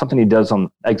 there's something he does on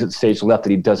Exit Stage Left that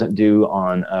he doesn't do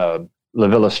on La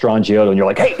Villa Strangiato, and you're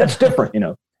like, hey, that's different,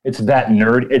 It's that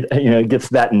nerd, it gets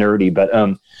that nerdy. But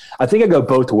I think I go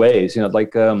both ways,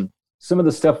 like some of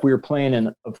the stuff we were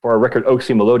playing for our record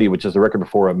Oaksy Melody, which is the record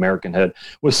before American Head,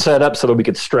 was set up so that we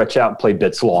could stretch out and play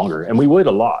bits longer. And we would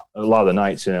a lot of the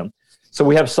nights, So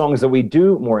we have songs that we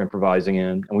do more improvising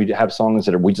in, and we have songs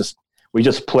that we just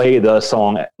play the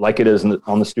song like it is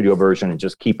on the studio version and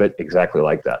just keep it exactly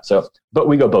like that. So, but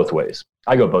we go both ways.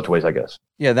 I go both ways, I guess.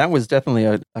 Yeah, that was definitely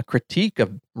a critique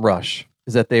of Rush,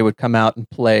 is that they would come out and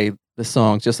play the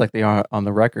songs just like they are on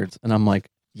the records. And I'm like,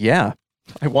 yeah,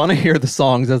 I want to hear the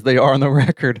songs as they are on the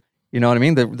record. You know what I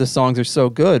mean? The songs are so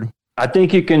good. I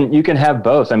think you can have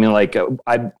both. I mean, like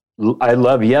I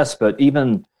love Yes, but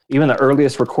even the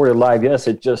earliest recorded live Yes,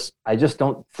 I just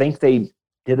don't think they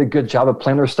did a good job of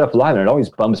playing their stuff live, and it always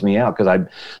bums me out because I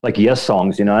like Yes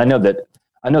songs. I know that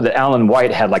Alan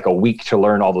White had like a week to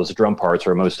learn all those drum parts,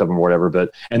 or most of them, or whatever.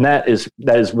 And that is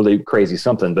really crazy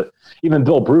something. But even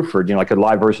Bill Bruford, like a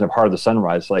live version of Heart of the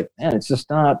Sunrise, like, man, it's just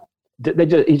not.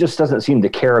 He just doesn't seem to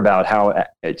care about how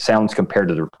it sounds compared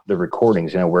to the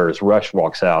recordings, whereas Rush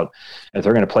walks out, if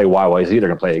they're going to play YYZ, they're going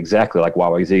to play exactly like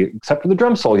YYZ, except for the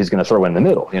drum solo he's going to throw in the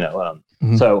middle,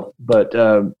 Mm-hmm. So, but,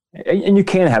 and you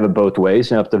can have it both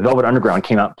ways. If the Velvet Underground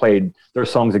came out and played their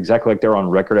songs exactly like they're on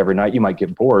record every night, you might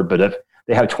get bored. But if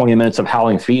they have 20 minutes of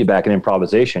howling feedback and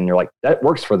improvisation, you're like, that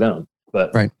works for them.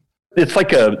 But right. It's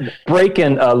like a break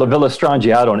in La Villa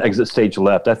Strangiato on Exit Stage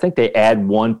Left. I think they add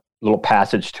one little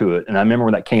passage to it. And I remember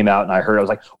when that came out and I heard, I was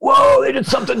like, whoa, they did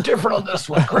something different on this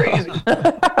one. Crazy.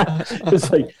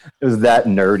 It was that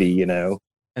nerdy,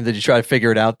 And did you try to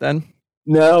figure it out then?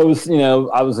 No, it was,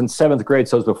 I was in 7th grade.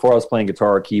 So it was before I was playing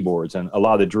guitar or keyboards, and a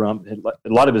lot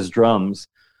of his drums,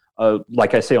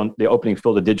 like I say on the opening,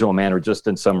 Phil the Digital Man, are just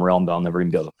in some realm that I'll never even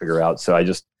be able to figure out. So I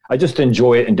just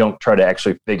enjoy it and don't try to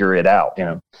actually figure it out,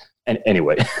 And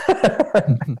anyway,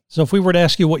 So if we were to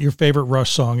ask you what your favorite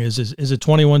Rush song is it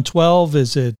 2112?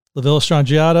 Is it La Villa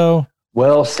Strangiato?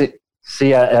 well,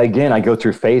 again, I go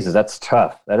through phases. That's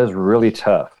tough. That is really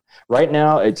tough. Right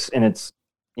now, it's it's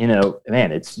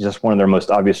just one of their most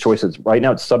obvious choices. Right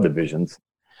now, it's Subdivisions.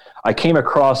 I came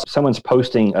across someone's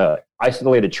posting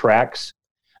isolated tracks,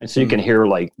 and so you can hear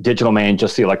like Digital Man,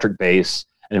 just the electric bass,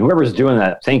 and whoever's doing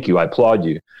that, thank you, I applaud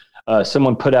you.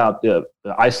 Someone put out the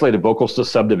isolated vocals to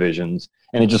Subdivisions,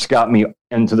 and it just got me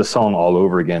into the song all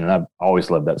over again. And I've always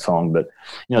loved that song. But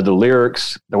the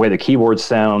lyrics, the way the keyboards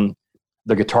sound,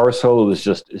 the guitar solo is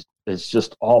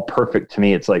just all perfect to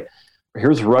me. It's like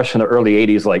here's Rush in the early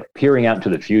 '80s, like peering out into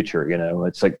the future.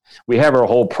 It's like we have our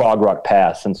whole prog rock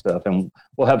past and stuff, and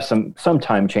we'll have some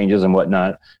time changes and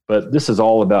whatnot. But this is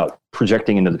all about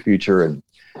projecting into the future. And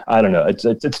I don't know. It's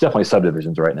definitely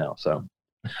Subdivisions right now. So.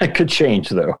 It could change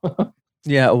though.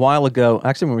 Yeah, a while ago,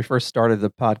 actually, when we first started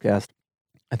the podcast,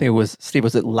 I think it was, Steve,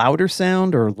 was it Louder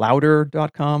Sound or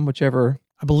louder.com, whichever?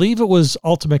 I believe it was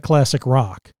Ultimate Classic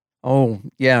Rock. Oh,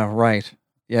 yeah, right.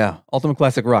 Yeah, Ultimate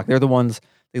Classic Rock. They're the ones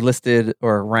they listed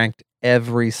or ranked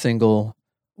every single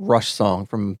Rush song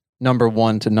from number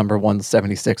 1 to number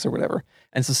 176 or whatever.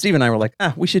 And so Steve and I were like,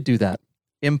 we should do that.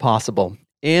 Impossible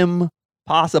to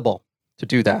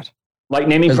do that. Like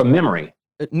naming from memory.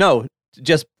 No,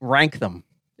 just rank them.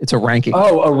 It's a ranking.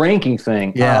 Oh, a ranking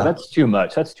thing. Yeah. That's too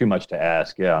much. That's too much to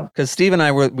ask. Yeah. Because Steve and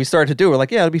I we started to do it. We're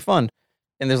like, yeah, it'd be fun.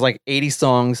 And there's like 80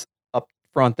 songs up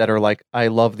front that are like, I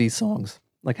love these songs.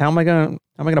 Like, how am I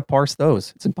gonna parse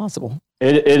those? It's impossible.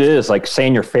 It is like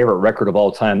saying your favorite record of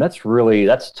all time. That's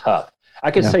tough.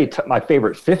 I could say my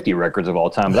favorite 50 records of all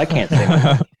time, but I can't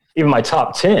say even my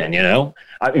top 10,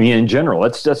 I mean, in general,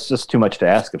 that's just too much to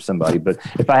ask of somebody. But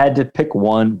if I had to pick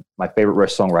one, my favorite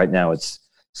Rush song right now, it's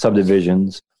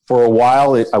Subdivisions. For a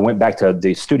while, I went back to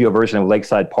the studio version of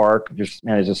Lakeside Park. There's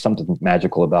just something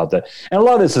magical about that. And a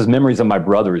lot of this is memories of my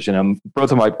brothers.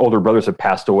 Both of my older brothers have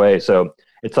passed away. So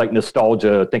it's like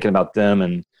nostalgia, thinking about them.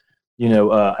 And,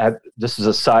 this is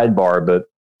a sidebar, but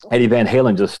Eddie Van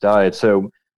Halen just died.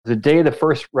 So the day the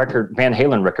first Van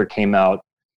Halen record came out,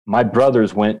 my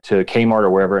brothers went to Kmart or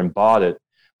wherever and bought it.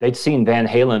 They'd seen Van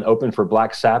Halen open for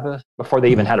Black Sabbath before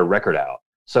they even had a record out.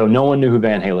 So no one knew who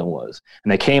Van Halen was.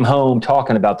 And they came home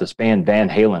talking about this band Van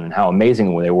Halen and how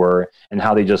amazing they were and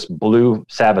how they just blew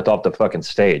Sabbath off the fucking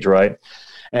stage, right?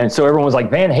 And so everyone was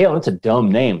like, Van Halen, that's a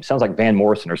dumb name. Sounds like Van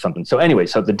Morrison or something. So anyway,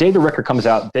 so the day the record comes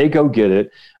out, they go get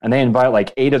it, and they invite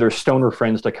like 8 of their stoner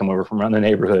friends to come over from around the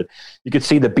neighborhood. You could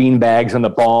see the bean bags and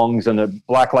the bongs and the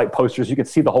black light posters. You could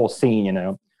see the whole scene,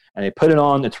 And they put it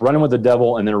on, it's Running with the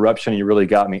Devil and then Eruption, and You Really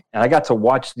Got Me. And I got to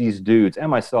watch these dudes and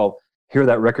myself hear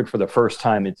that record for the first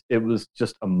time. It was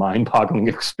just a mind-boggling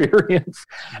experience.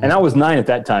 And I was 9 at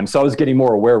that time, so I was getting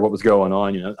more aware of what was going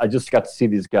on. I just got to see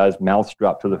these guys' mouths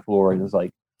drop to the floor, and it was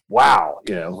like, wow.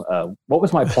 What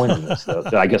was my point in this? Though?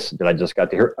 I just got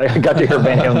to hear. I got to hear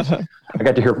Van Halen. I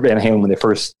got to hear Van Halen when they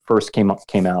first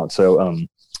came out. So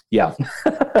yeah.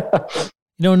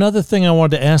 Another thing I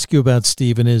wanted to ask you about,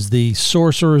 Stephen, is the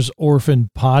Sorcerer's Orphan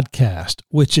podcast,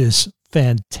 which is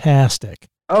fantastic.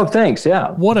 Oh, thanks.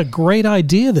 Yeah. What a great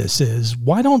idea this is.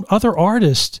 Why don't other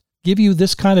artists give you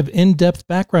this kind of in-depth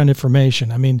background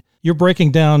information? I mean, you're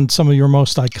breaking down some of your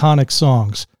most iconic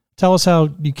songs. Tell us how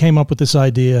you came up with this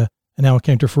idea and how it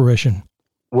came to fruition.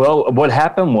 Well, what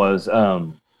happened was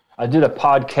I did a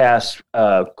podcast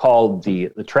called the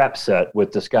Trap Set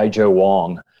with this guy, Joe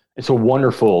Wong. It's a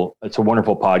wonderful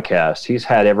podcast. He's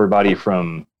had everybody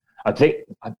from, I think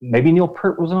maybe Neil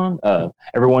Peart was on,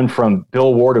 everyone from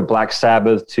Bill Ward of Black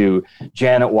Sabbath to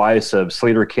Janet Weiss of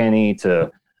Sleater-Kinney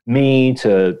to me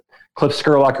to Cliff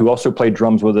Skurlock, who also played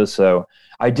drums with us. So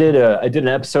I did an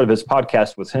episode of his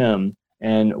podcast with him,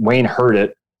 and Wayne heard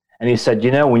it, and he said,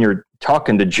 when you're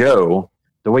talking to Joe,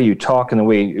 the way you talk and the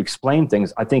way you explain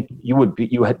things, I think you would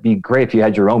be great if you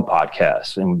had your own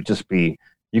podcast, and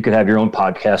you could have your own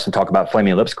podcast and talk about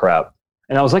Flaming Lips crap.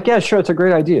 And I was like, yeah, sure, it's a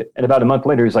great idea. And about a month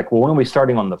later, he's like, well, when are we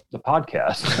starting on the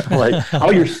podcast? I'm like, oh,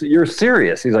 you're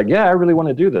serious? He's like, yeah, I really want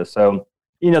to do this. So,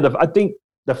 I think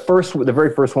the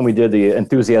very first one we did, the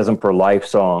Enthusiasm for Life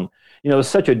song, it was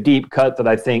such a deep cut that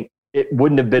I think it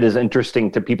wouldn't have been as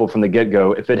interesting to people from the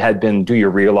get-go if it had been Do You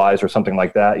Realize or something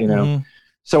like that, Mm-hmm.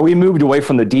 So we moved away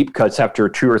from the deep cuts after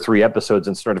 2 or 3 episodes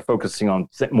and started focusing on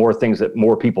more things that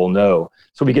more people know.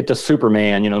 So we get to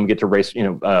Superman, we get to race,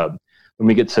 when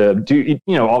we get to do,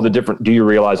 all the different, Do You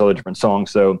Realize, all the different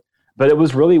songs. So, but it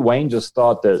was really, Wayne just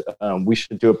thought that we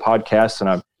should do a podcast, and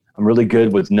I'm really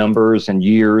good with numbers and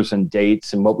years and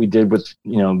dates and what we did with,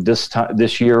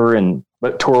 this year and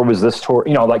what tour was this tour,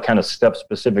 you know, that kind of step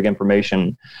specific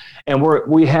information. And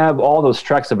we have all those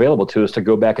tracks available to us to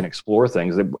go back and explore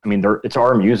things. I mean, it's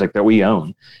our music that we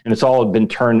own, and it's all been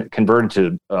converted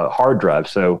to hard drive.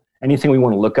 So anything we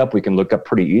want to look up, we can look up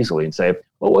pretty easily and say,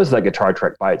 what was that guitar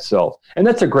track by itself? And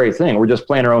that's a great thing. We're just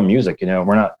playing our own music. You know,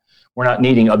 we're not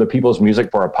needing other people's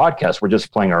music for our podcast. We're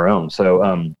just playing our own.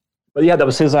 So, but yeah, that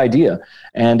was his idea.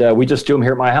 And we just do them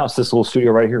here at my house, this little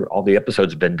studio right here. All the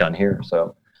episodes have been done here.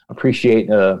 So appreciate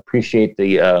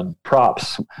the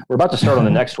props. We're about to start on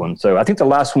the next one. So I think the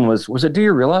last one was it Do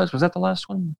You Realize? Was that the last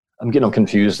one? I'm getting them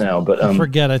confused now, but I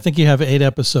forget. I think you have 8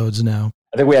 episodes now.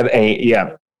 I think we have 8.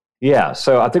 Yeah. Yeah.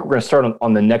 So I think we're going to start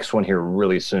on the next one here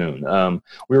really soon.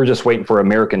 We were just waiting for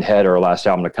American Head, our last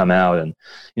album, to come out and,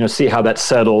 you know, see how that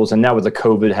settles. And now with the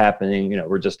COVID happening, you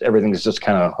know, everything's just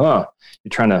kind of,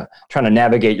 you're trying to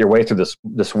navigate your way through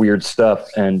this weird stuff.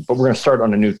 But we're going to start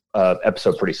on a new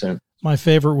episode pretty soon. My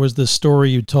favorite was the story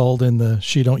you told in the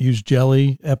She Don't Use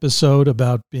Jelly episode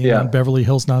about being on Beverly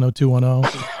Hills 90210.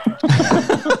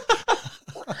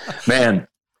 Man,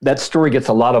 that story gets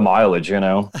a lot of mileage, you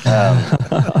know.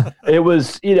 It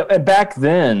was, you know, back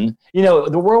then, you know,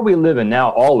 the world we live in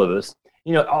now, all of us,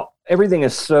 you know, everything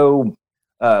is so,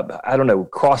 I don't know,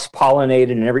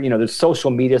 cross-pollinated and you know, there's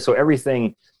social media. So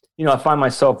everything, you know, I find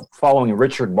myself following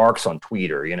Richard Marx on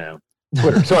Twitter, you know.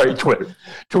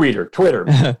 Twitter.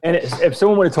 And if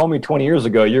someone would have told me 20 years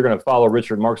ago, you're going to follow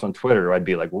Richard Marx on Twitter, I'd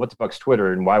be like, well, what the fuck's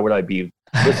Twitter? And why would I be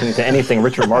listening to anything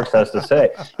Richard Marx has to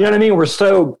say? You know what I mean? We're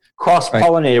so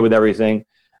cross-pollinated with everything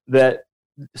that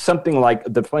something like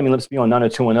the Flaming Lips being on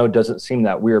 90210 doesn't seem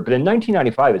that weird. But in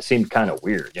 1995, it seemed kind of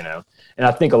weird, you know? And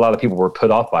I think a lot of people were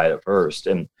put off by it at first.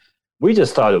 And we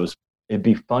just thought it'd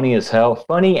be funny as hell,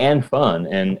 funny and fun.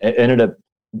 And it ended up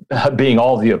being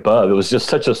all the above. It was just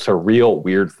such a surreal,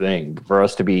 weird thing for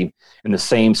us to be in the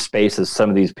same space as some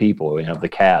of these people, you know, the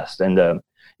cast. And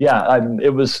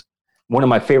it was one of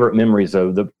my favorite memories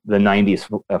of the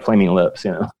 90s Flaming Lips,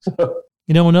 you know.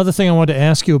 You know, another thing I wanted to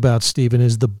ask you about, Stephen,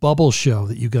 is the Bubble show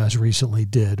that you guys recently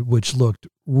did, which looked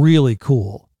really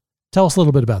cool. Tell us a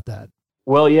little bit about that.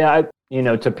 Well, yeah,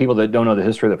 to people that don't know the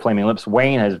history of the Flaming Lips,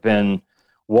 Wayne has been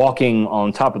walking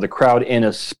on top of the crowd in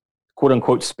a quote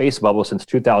unquote space bubble since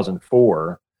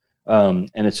 2004. And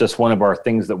it's just one of our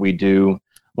things that we do.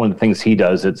 One of the things he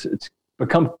does, it's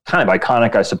become kind of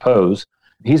iconic, I suppose.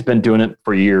 He's been doing it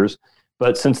for years,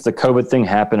 but since the COVID thing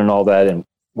happened and all that, and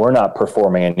we're not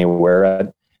performing anywhere,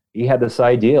 he had this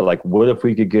idea, like, what if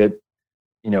we could get,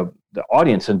 you know, the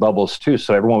audience in bubbles too,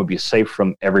 so everyone would be safe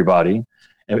from everybody?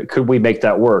 And could we make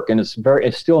that work? And it's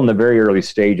still in the very early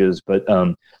stages, but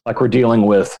like we're dealing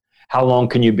with, how long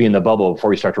can you be in the bubble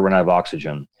before you start to run out of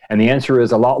oxygen? And the answer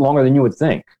is a lot longer than you would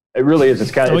think. It really is.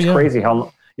 It's crazy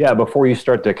how, before you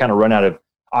start to kind of run out of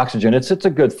oxygen, it's a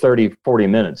good 30, 40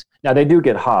 minutes. Now they do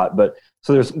get hot, but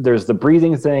so there's the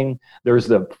breathing thing. There's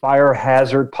the fire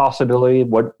hazard possibility.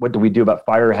 What do we do about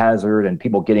fire hazard and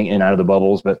people getting in and out of the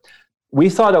bubbles? But we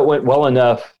thought it went well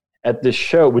enough at this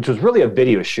show, which was really a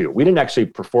video shoot. We didn't actually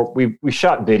perform. We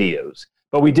shot videos,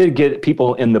 but we did get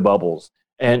people in the bubbles.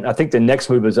 And I think the next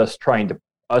move is us trying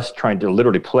to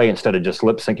literally play instead of just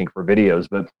lip syncing for videos.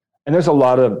 And there's a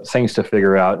lot of things to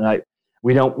figure out. And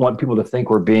we don't want people to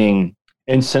think we're being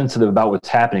insensitive about what's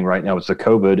happening right now with the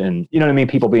COVID and, you know what I mean?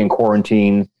 People being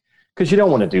quarantined, because you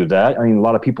don't want to do that. I mean, a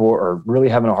lot of people are really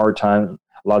having a hard time.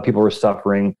 A lot of people are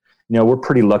suffering. You know, we're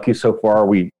pretty lucky so far.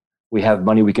 We have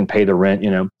money, we can pay the rent,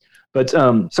 you know, but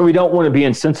so we don't want to be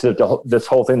insensitive to this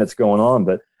whole thing that's going on.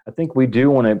 But I think we do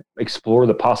want to explore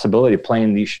the possibility of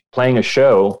playing a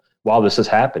show while this is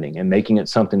happening and making it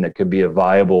something that could be a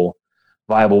viable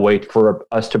way for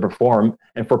us to perform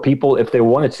and for people, if they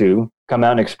wanted to, come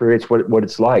out and experience what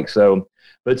it's like. So,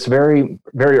 but it's very,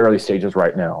 very early stages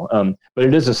right now. But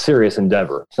it is a serious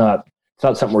endeavor. It's not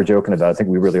something we're joking about. I think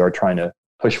we really are trying to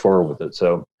push forward with it.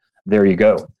 So there you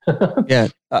go. Yeah.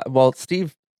 Well,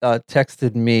 Steve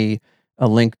texted me a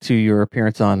link to your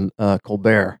appearance on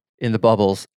Colbert in the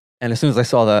bubbles. And as soon as I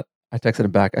saw that, I texted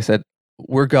him back. I said,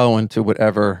 we're going to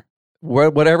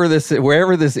wherever this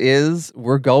is,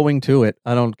 we're going to it.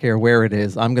 I don't care where it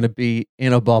is. I'm going to be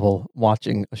in a bubble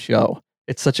watching a show.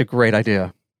 It's such a great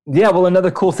idea. Yeah. Well,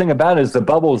 another cool thing about it is the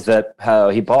bubbles that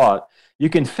he bought, you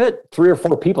can fit 3 or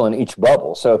 4 people in each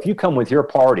bubble. So if you come with your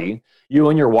party, you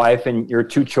and your wife and your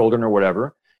 2 children or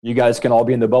whatever, you guys can all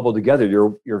be in the bubble together.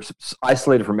 You're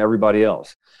isolated from everybody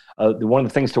else. One of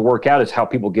the things to work out is how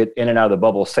people get in and out of the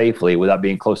bubble safely without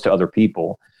being close to other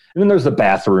people. And then there's the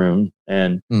bathroom,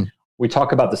 and we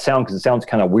talk about the sound because it sounds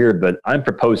kind of weird, but I'm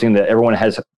proposing that everyone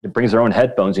brings their own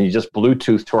headphones and you just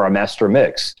Bluetooth to our master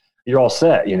mix. You're all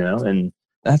set, you know, and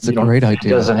That's a You don't- great It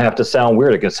idea. doesn't have to sound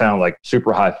weird. It can sound like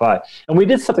super hi-fi. And we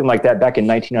did something like that back in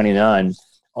 1999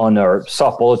 on our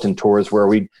Soft Bulletin tours, where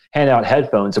we hand out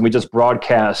headphones and we just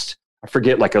broadcast, I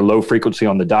forget, like a low frequency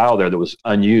on the dial there that was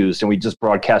unused. And we just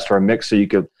broadcast our mix so you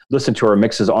could listen to our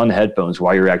mixes on the headphones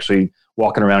while you're actually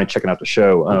walking around and checking out the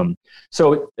show. And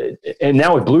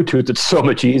now with Bluetooth, it's so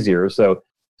much easier. So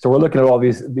we're looking at all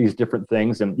these different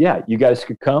things. And yeah, you guys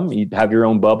could come, you'd have your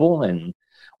own bubble, and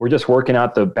we're just working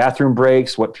out the bathroom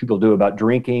breaks, what people do about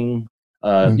drinking,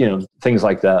 things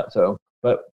like that. So,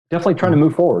 but definitely trying to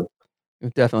move forward.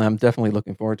 Definitely, I'm definitely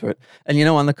looking forward to it. And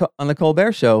on the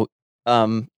Colbert Show,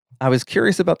 I was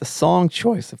curious about the song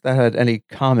choice. If that had any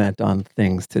comment on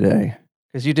things today,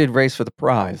 because you did Race for the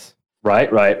Prize. Right.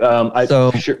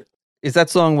 Sure. Is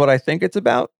that song what I think it's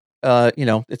about?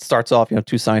 It starts off,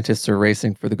 two scientists are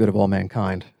racing for the good of all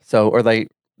mankind. So are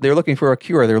they're looking for a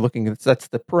cure? That's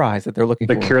the prize that they're looking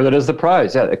The for. cure that is the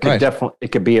prize. Yeah, it could Right. definitely,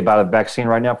 it could be about a vaccine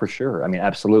right now for sure. I mean,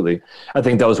 absolutely. I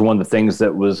think that was one of the things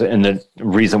that was, and the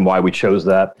reason why we chose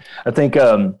that. I think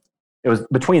it was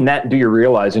between that and Do You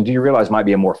Realize, and Do You Realize might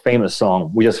be a more famous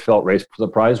song. We just felt Race for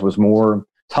the Prize was more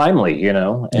timely,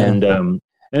 and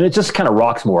it just kind of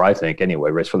rocks more, I think, anyway,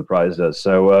 Race for the Prize does.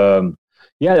 So,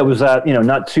 it was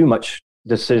not too much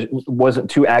decision,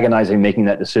 wasn't too agonizing making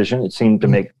that decision. It seemed to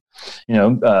make,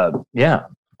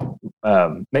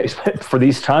 for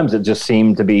these times, it just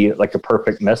seemed to be like a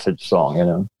perfect message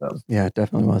song, So. Yeah, it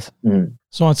definitely was.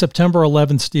 So on September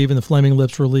 11th, Steve and the Flaming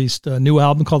Lips released a new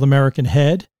album called American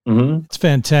Head. Mm-hmm. It's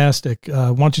fantastic.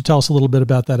 Why don't you tell us a little bit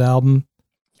about that album?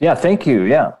 Yeah, thank you.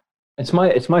 Yeah, it's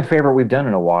my favorite we've done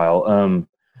in a while.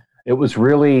 It was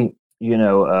really,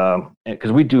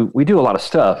 because we do a lot of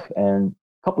stuff, and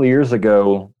a couple of years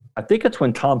ago, I think it's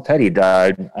when Tom Petty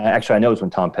died. Actually, I know it's when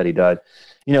Tom Petty died.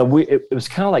 It was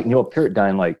kind of like Neil Peart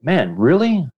dying. Like, man,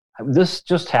 really? This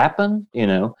just happened?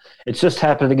 It's just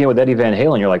happened again with Eddie Van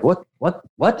Halen. You're like, what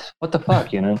the fuck?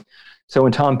 So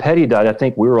when Tom Petty died, I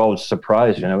think we were all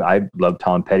surprised. I love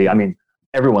Tom Petty. I mean,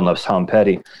 everyone loves Tom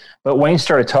Petty. But Wayne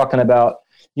started talking about,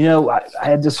 I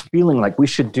had this feeling like we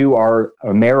should do our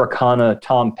Americana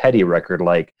Tom Petty record,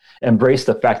 like embrace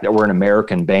the fact that we're an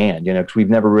American band, because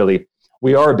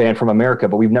we are a band from America,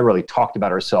 but we've never really talked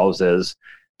about ourselves as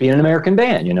being an American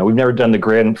band. We've never done the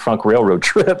Grand Funk Railroad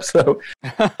trip. So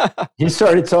he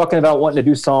started talking about wanting to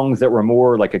do songs that were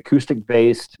more like acoustic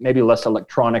based, maybe less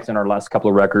electronic than our last couple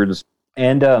of records.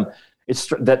 And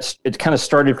it kind of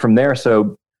started from there.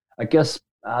 So I guess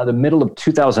the middle of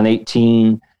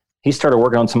 2018, he started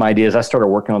working on some ideas. I started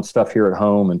working on stuff here at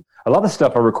home, and a lot of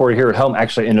stuff I recorded here at home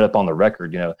actually ended up on the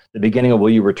record. The beginning of Will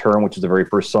You Return, which is the very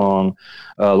first song,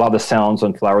 a lot of the sounds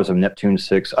on Flowers of Neptune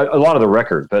 6, a lot of the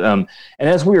record. But and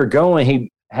as we were going,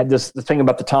 he had the thing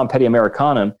about the Tom Petty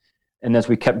Americana, and as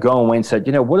we kept going, Wayne said,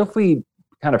 what if we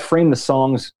kind of frame the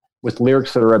songs with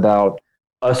lyrics that are about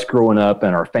us growing up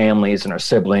and our families and our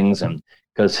siblings, and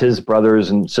because his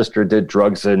brothers and sister did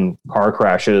drugs and car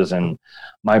crashes, and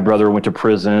my brother went to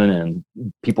prison, and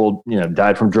people,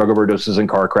 died from drug overdoses and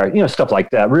car crashes, stuff like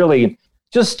that. Really,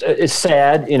 just it's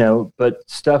sad, but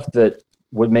stuff that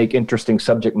would make interesting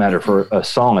subject matter for a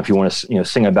song if you want to,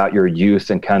 sing about your youth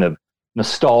and kind of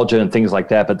nostalgia and things like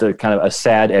that. But the kind of a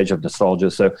sad edge of nostalgia.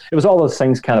 So it was all those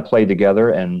things kind of played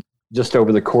together, and just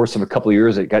over the course of a couple of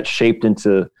years, it got shaped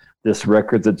into this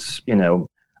record that's,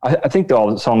 I think all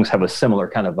the songs have a similar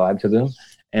kind of vibe to them.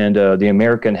 And the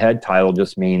American Head title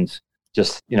just means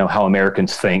how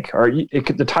Americans think, or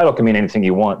the title can mean anything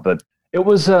you want. But it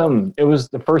was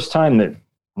the first time that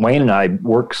Wayne and I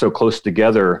worked so close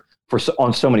together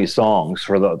on so many songs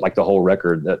for the whole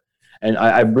record. And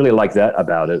I really like that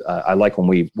about it. I like when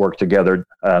we work together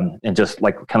and just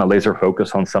like kind of laser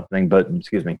focus on something. But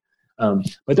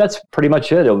but that's pretty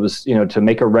much it. It was to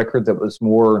make a record that was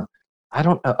more,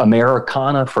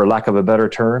 Americana, for lack of a better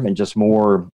term, and just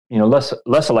more,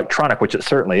 less electronic, which it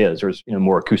certainly is. There's,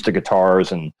 more acoustic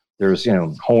guitars, and there's,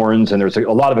 horns, and there's a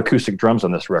lot of acoustic drums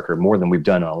on this record, more than we've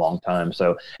done in a long time.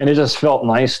 So, and it just felt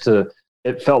nice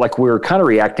it felt like we were kind of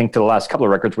reacting to the last couple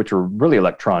of records, which were really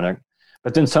electronic.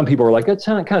 But then some people were like, it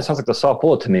kind of sounds like the Soft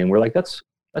Bullet to me. And we're like, that's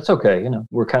okay.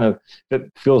 We're kind of,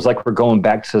 it feels like we're going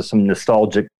back to some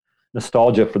nostalgia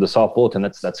for the Soft Bulletin.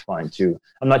 That's fine too.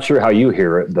 I'm not sure how you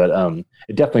hear it, but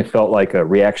it definitely felt like a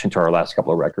reaction to our last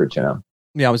couple of records,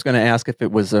 Yeah, I was going to ask if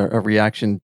it was a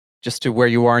reaction just to where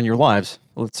you are in your lives.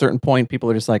 Well, at a certain point, people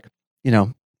are just like,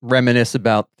 reminisce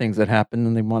about things that happened,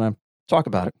 and they want to talk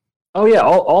about it. Oh yeah,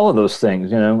 all of those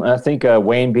things, I think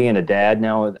Wayne being a dad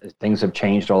now, things have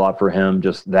changed a lot for him.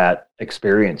 Just that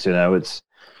experience,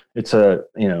 it's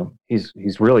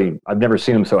he's really, I've never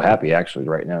seen him so happy actually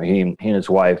right now. He and his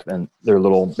wife and their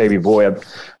little baby boy,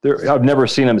 I've never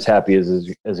seen him as happy as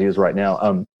he is right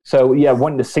now. So yeah,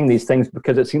 wanting to sing these things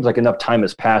because it seems like enough time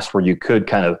has passed where you could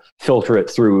kind of filter it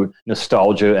through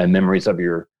nostalgia and memories of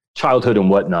your childhood and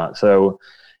whatnot. So,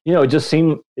 it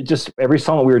just every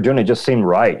song that we were doing, it just seemed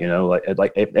right.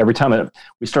 Like every time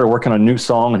we started working on a new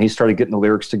song and he started getting the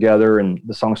lyrics together and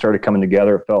the song started coming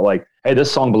together, it felt like, hey,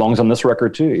 this song belongs on this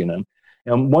record too,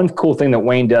 And one cool thing that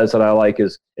Wayne does that I like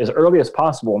is as early as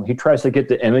possible, he tries to get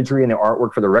the imagery and the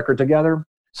artwork for the record together.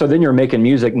 So then you're making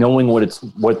music knowing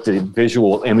what the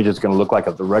visual image is going to look like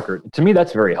of the record. To me,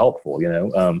 that's very helpful,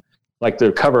 like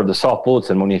the cover of the Soft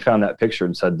Bulletin, when he found that picture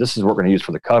and said, this is what we're going to use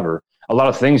for the cover. A lot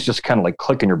of things just kind of like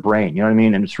click in your brain, you know what I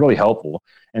mean? And it's really helpful.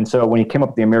 And so when he came up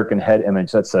with the American Head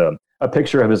image, that's a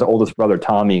picture of his oldest brother,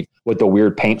 Tommy, with the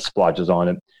weird paint splotches on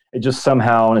it. It just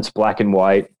somehow, and it's black and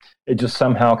white, it just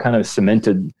somehow kind of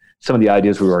cemented some of the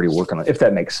ideas we were already working on, if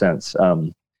that makes sense.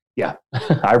 Yeah,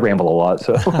 I ramble a lot.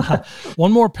 So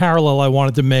one more parallel I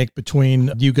wanted to make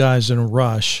between you guys and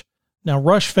Rush. Now,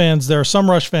 Rush fans, there are some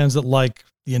Rush fans that like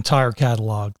the entire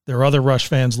catalog. There are other Rush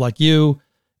fans like you.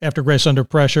 After Grace Under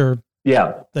Pressure,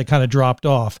 yeah, they kind of dropped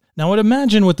off. Now, I would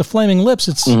imagine with the Flaming Lips,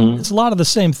 it's a lot of the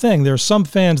same thing. There are some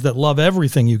fans that love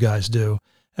everything you guys do.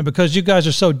 And because you guys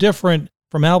are so different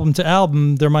from album to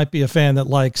album, there might be a fan that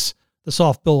likes the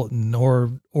Soft Bulletin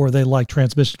or they like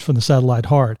Transmissions from the Satellite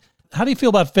Heart. How do you feel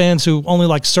about fans who only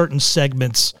like certain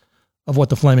segments of what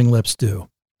the Flaming Lips do?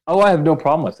 Oh, I have no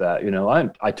problem with that.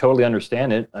 I totally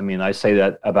understand it. I mean, I say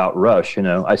that about Rush,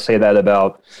 I say that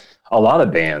about a lot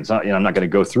of bands. I'm not going to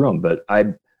go through them, but I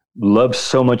love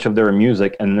so much of their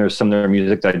music, and there's some of their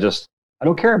music that I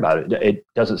don't care about it. It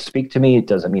doesn't speak to me. It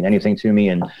doesn't mean anything to me.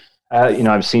 And,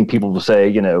 I've seen people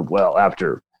say, well,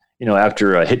 after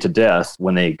Hit to Death,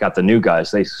 when they got the new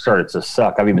guys, they started to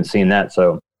suck. I've even seen that.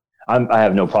 So I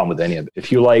have no problem with any of it.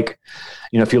 If you like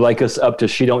us up to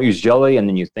She Don't Use Jelly, and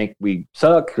then you think we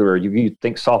suck, or you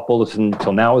think Soft Bulletin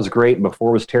Till Now is great and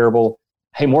before was terrible,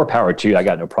 hey, more power to you. I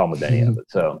got no problem with any of it.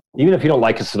 So even if you don't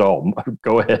like us at all,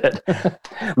 go ahead,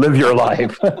 live your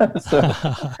life. So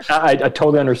I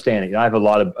totally understand it. I have a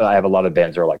lot of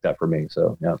bands that are like that for me.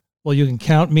 So yeah. Well, you can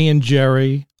count me and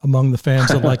Jerry among the fans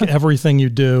that like everything you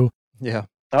do. Yeah.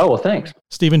 Oh, well, thanks.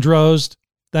 Stephen Drozd,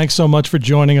 thanks so much for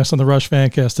joining us on the Rush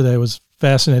Fancast today. It was a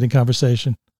fascinating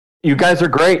conversation. You guys are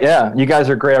great. Yeah, you guys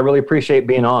are great. I really appreciate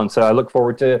being on. So I look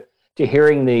forward to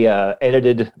hearing the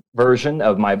edited version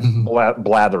of my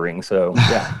blathering. So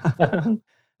yeah.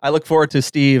 I look forward to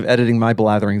Steve editing my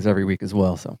blatherings every week as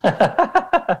well. So. All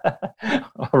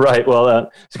right. Well,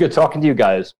 it's good talking to you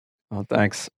guys. Oh,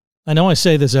 thanks. I know I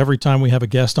say this every time we have a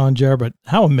guest on, Jer, but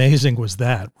how amazing was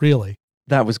that, really?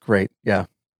 That was great. Yeah.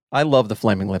 I love the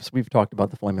Flaming Lips. We've talked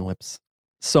about the Flaming Lips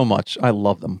so much. I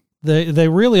love them. They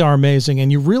really are amazing,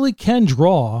 and you really can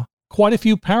draw quite a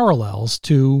few parallels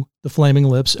to the Flaming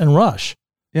Lips and Rush.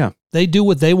 Yeah. They do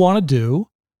what they want to do,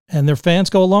 and their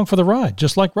fans go along for the ride,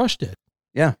 just like Rush did.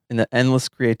 Yeah. And the endless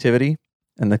creativity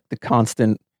and the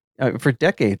constant, for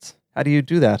decades. How do you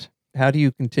do that? How do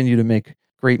you continue to make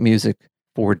great music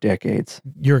for decades?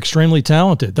 You're extremely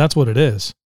talented. That's what it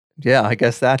is. Yeah, I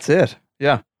guess that's it.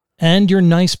 Yeah. And you're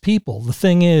nice people. The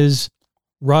thing is,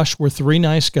 Rush were three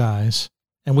nice guys,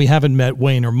 and we haven't met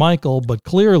Wayne or Michael, but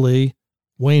clearly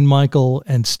Wayne, Michael,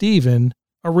 and Steven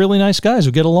are really nice guys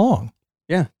who get along.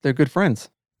 Yeah, they're good friends.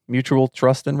 Mutual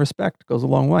trust and respect goes a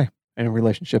long way in a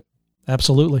relationship.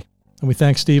 Absolutely. And we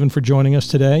thank Steven for joining us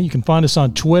today. You can find us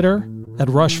on Twitter at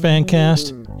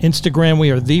RushFancast. Instagram, we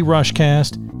are The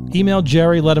Rushcast. Email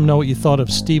Jerry, let him know what you thought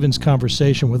of Steven's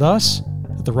conversation with us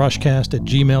at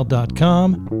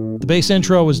therushcast@gmail.com. The bass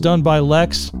intro was done by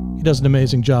Lex. He does an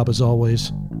amazing job as always.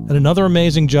 And another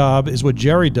amazing job is what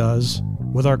Jerry does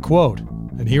with our quote.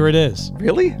 And here it is.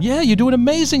 Really? Yeah, you do an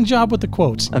amazing job with the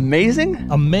quotes. Amazing?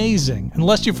 Amazing.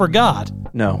 Unless you forgot.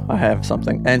 No, I have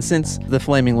something. And since the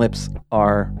Flaming Lips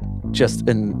are just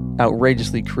an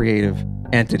outrageously creative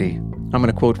entity, I'm going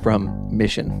to quote from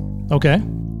Mission. Okay.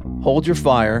 Hold your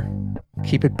fire,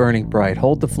 keep it burning bright.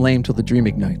 Hold the flame till the dream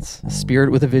ignites. A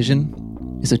spirit with a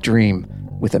vision is a dream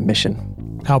with a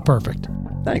mission. How perfect.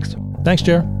 Thanks. Thanks,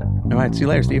 Jer. All right, see you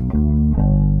later, Steve.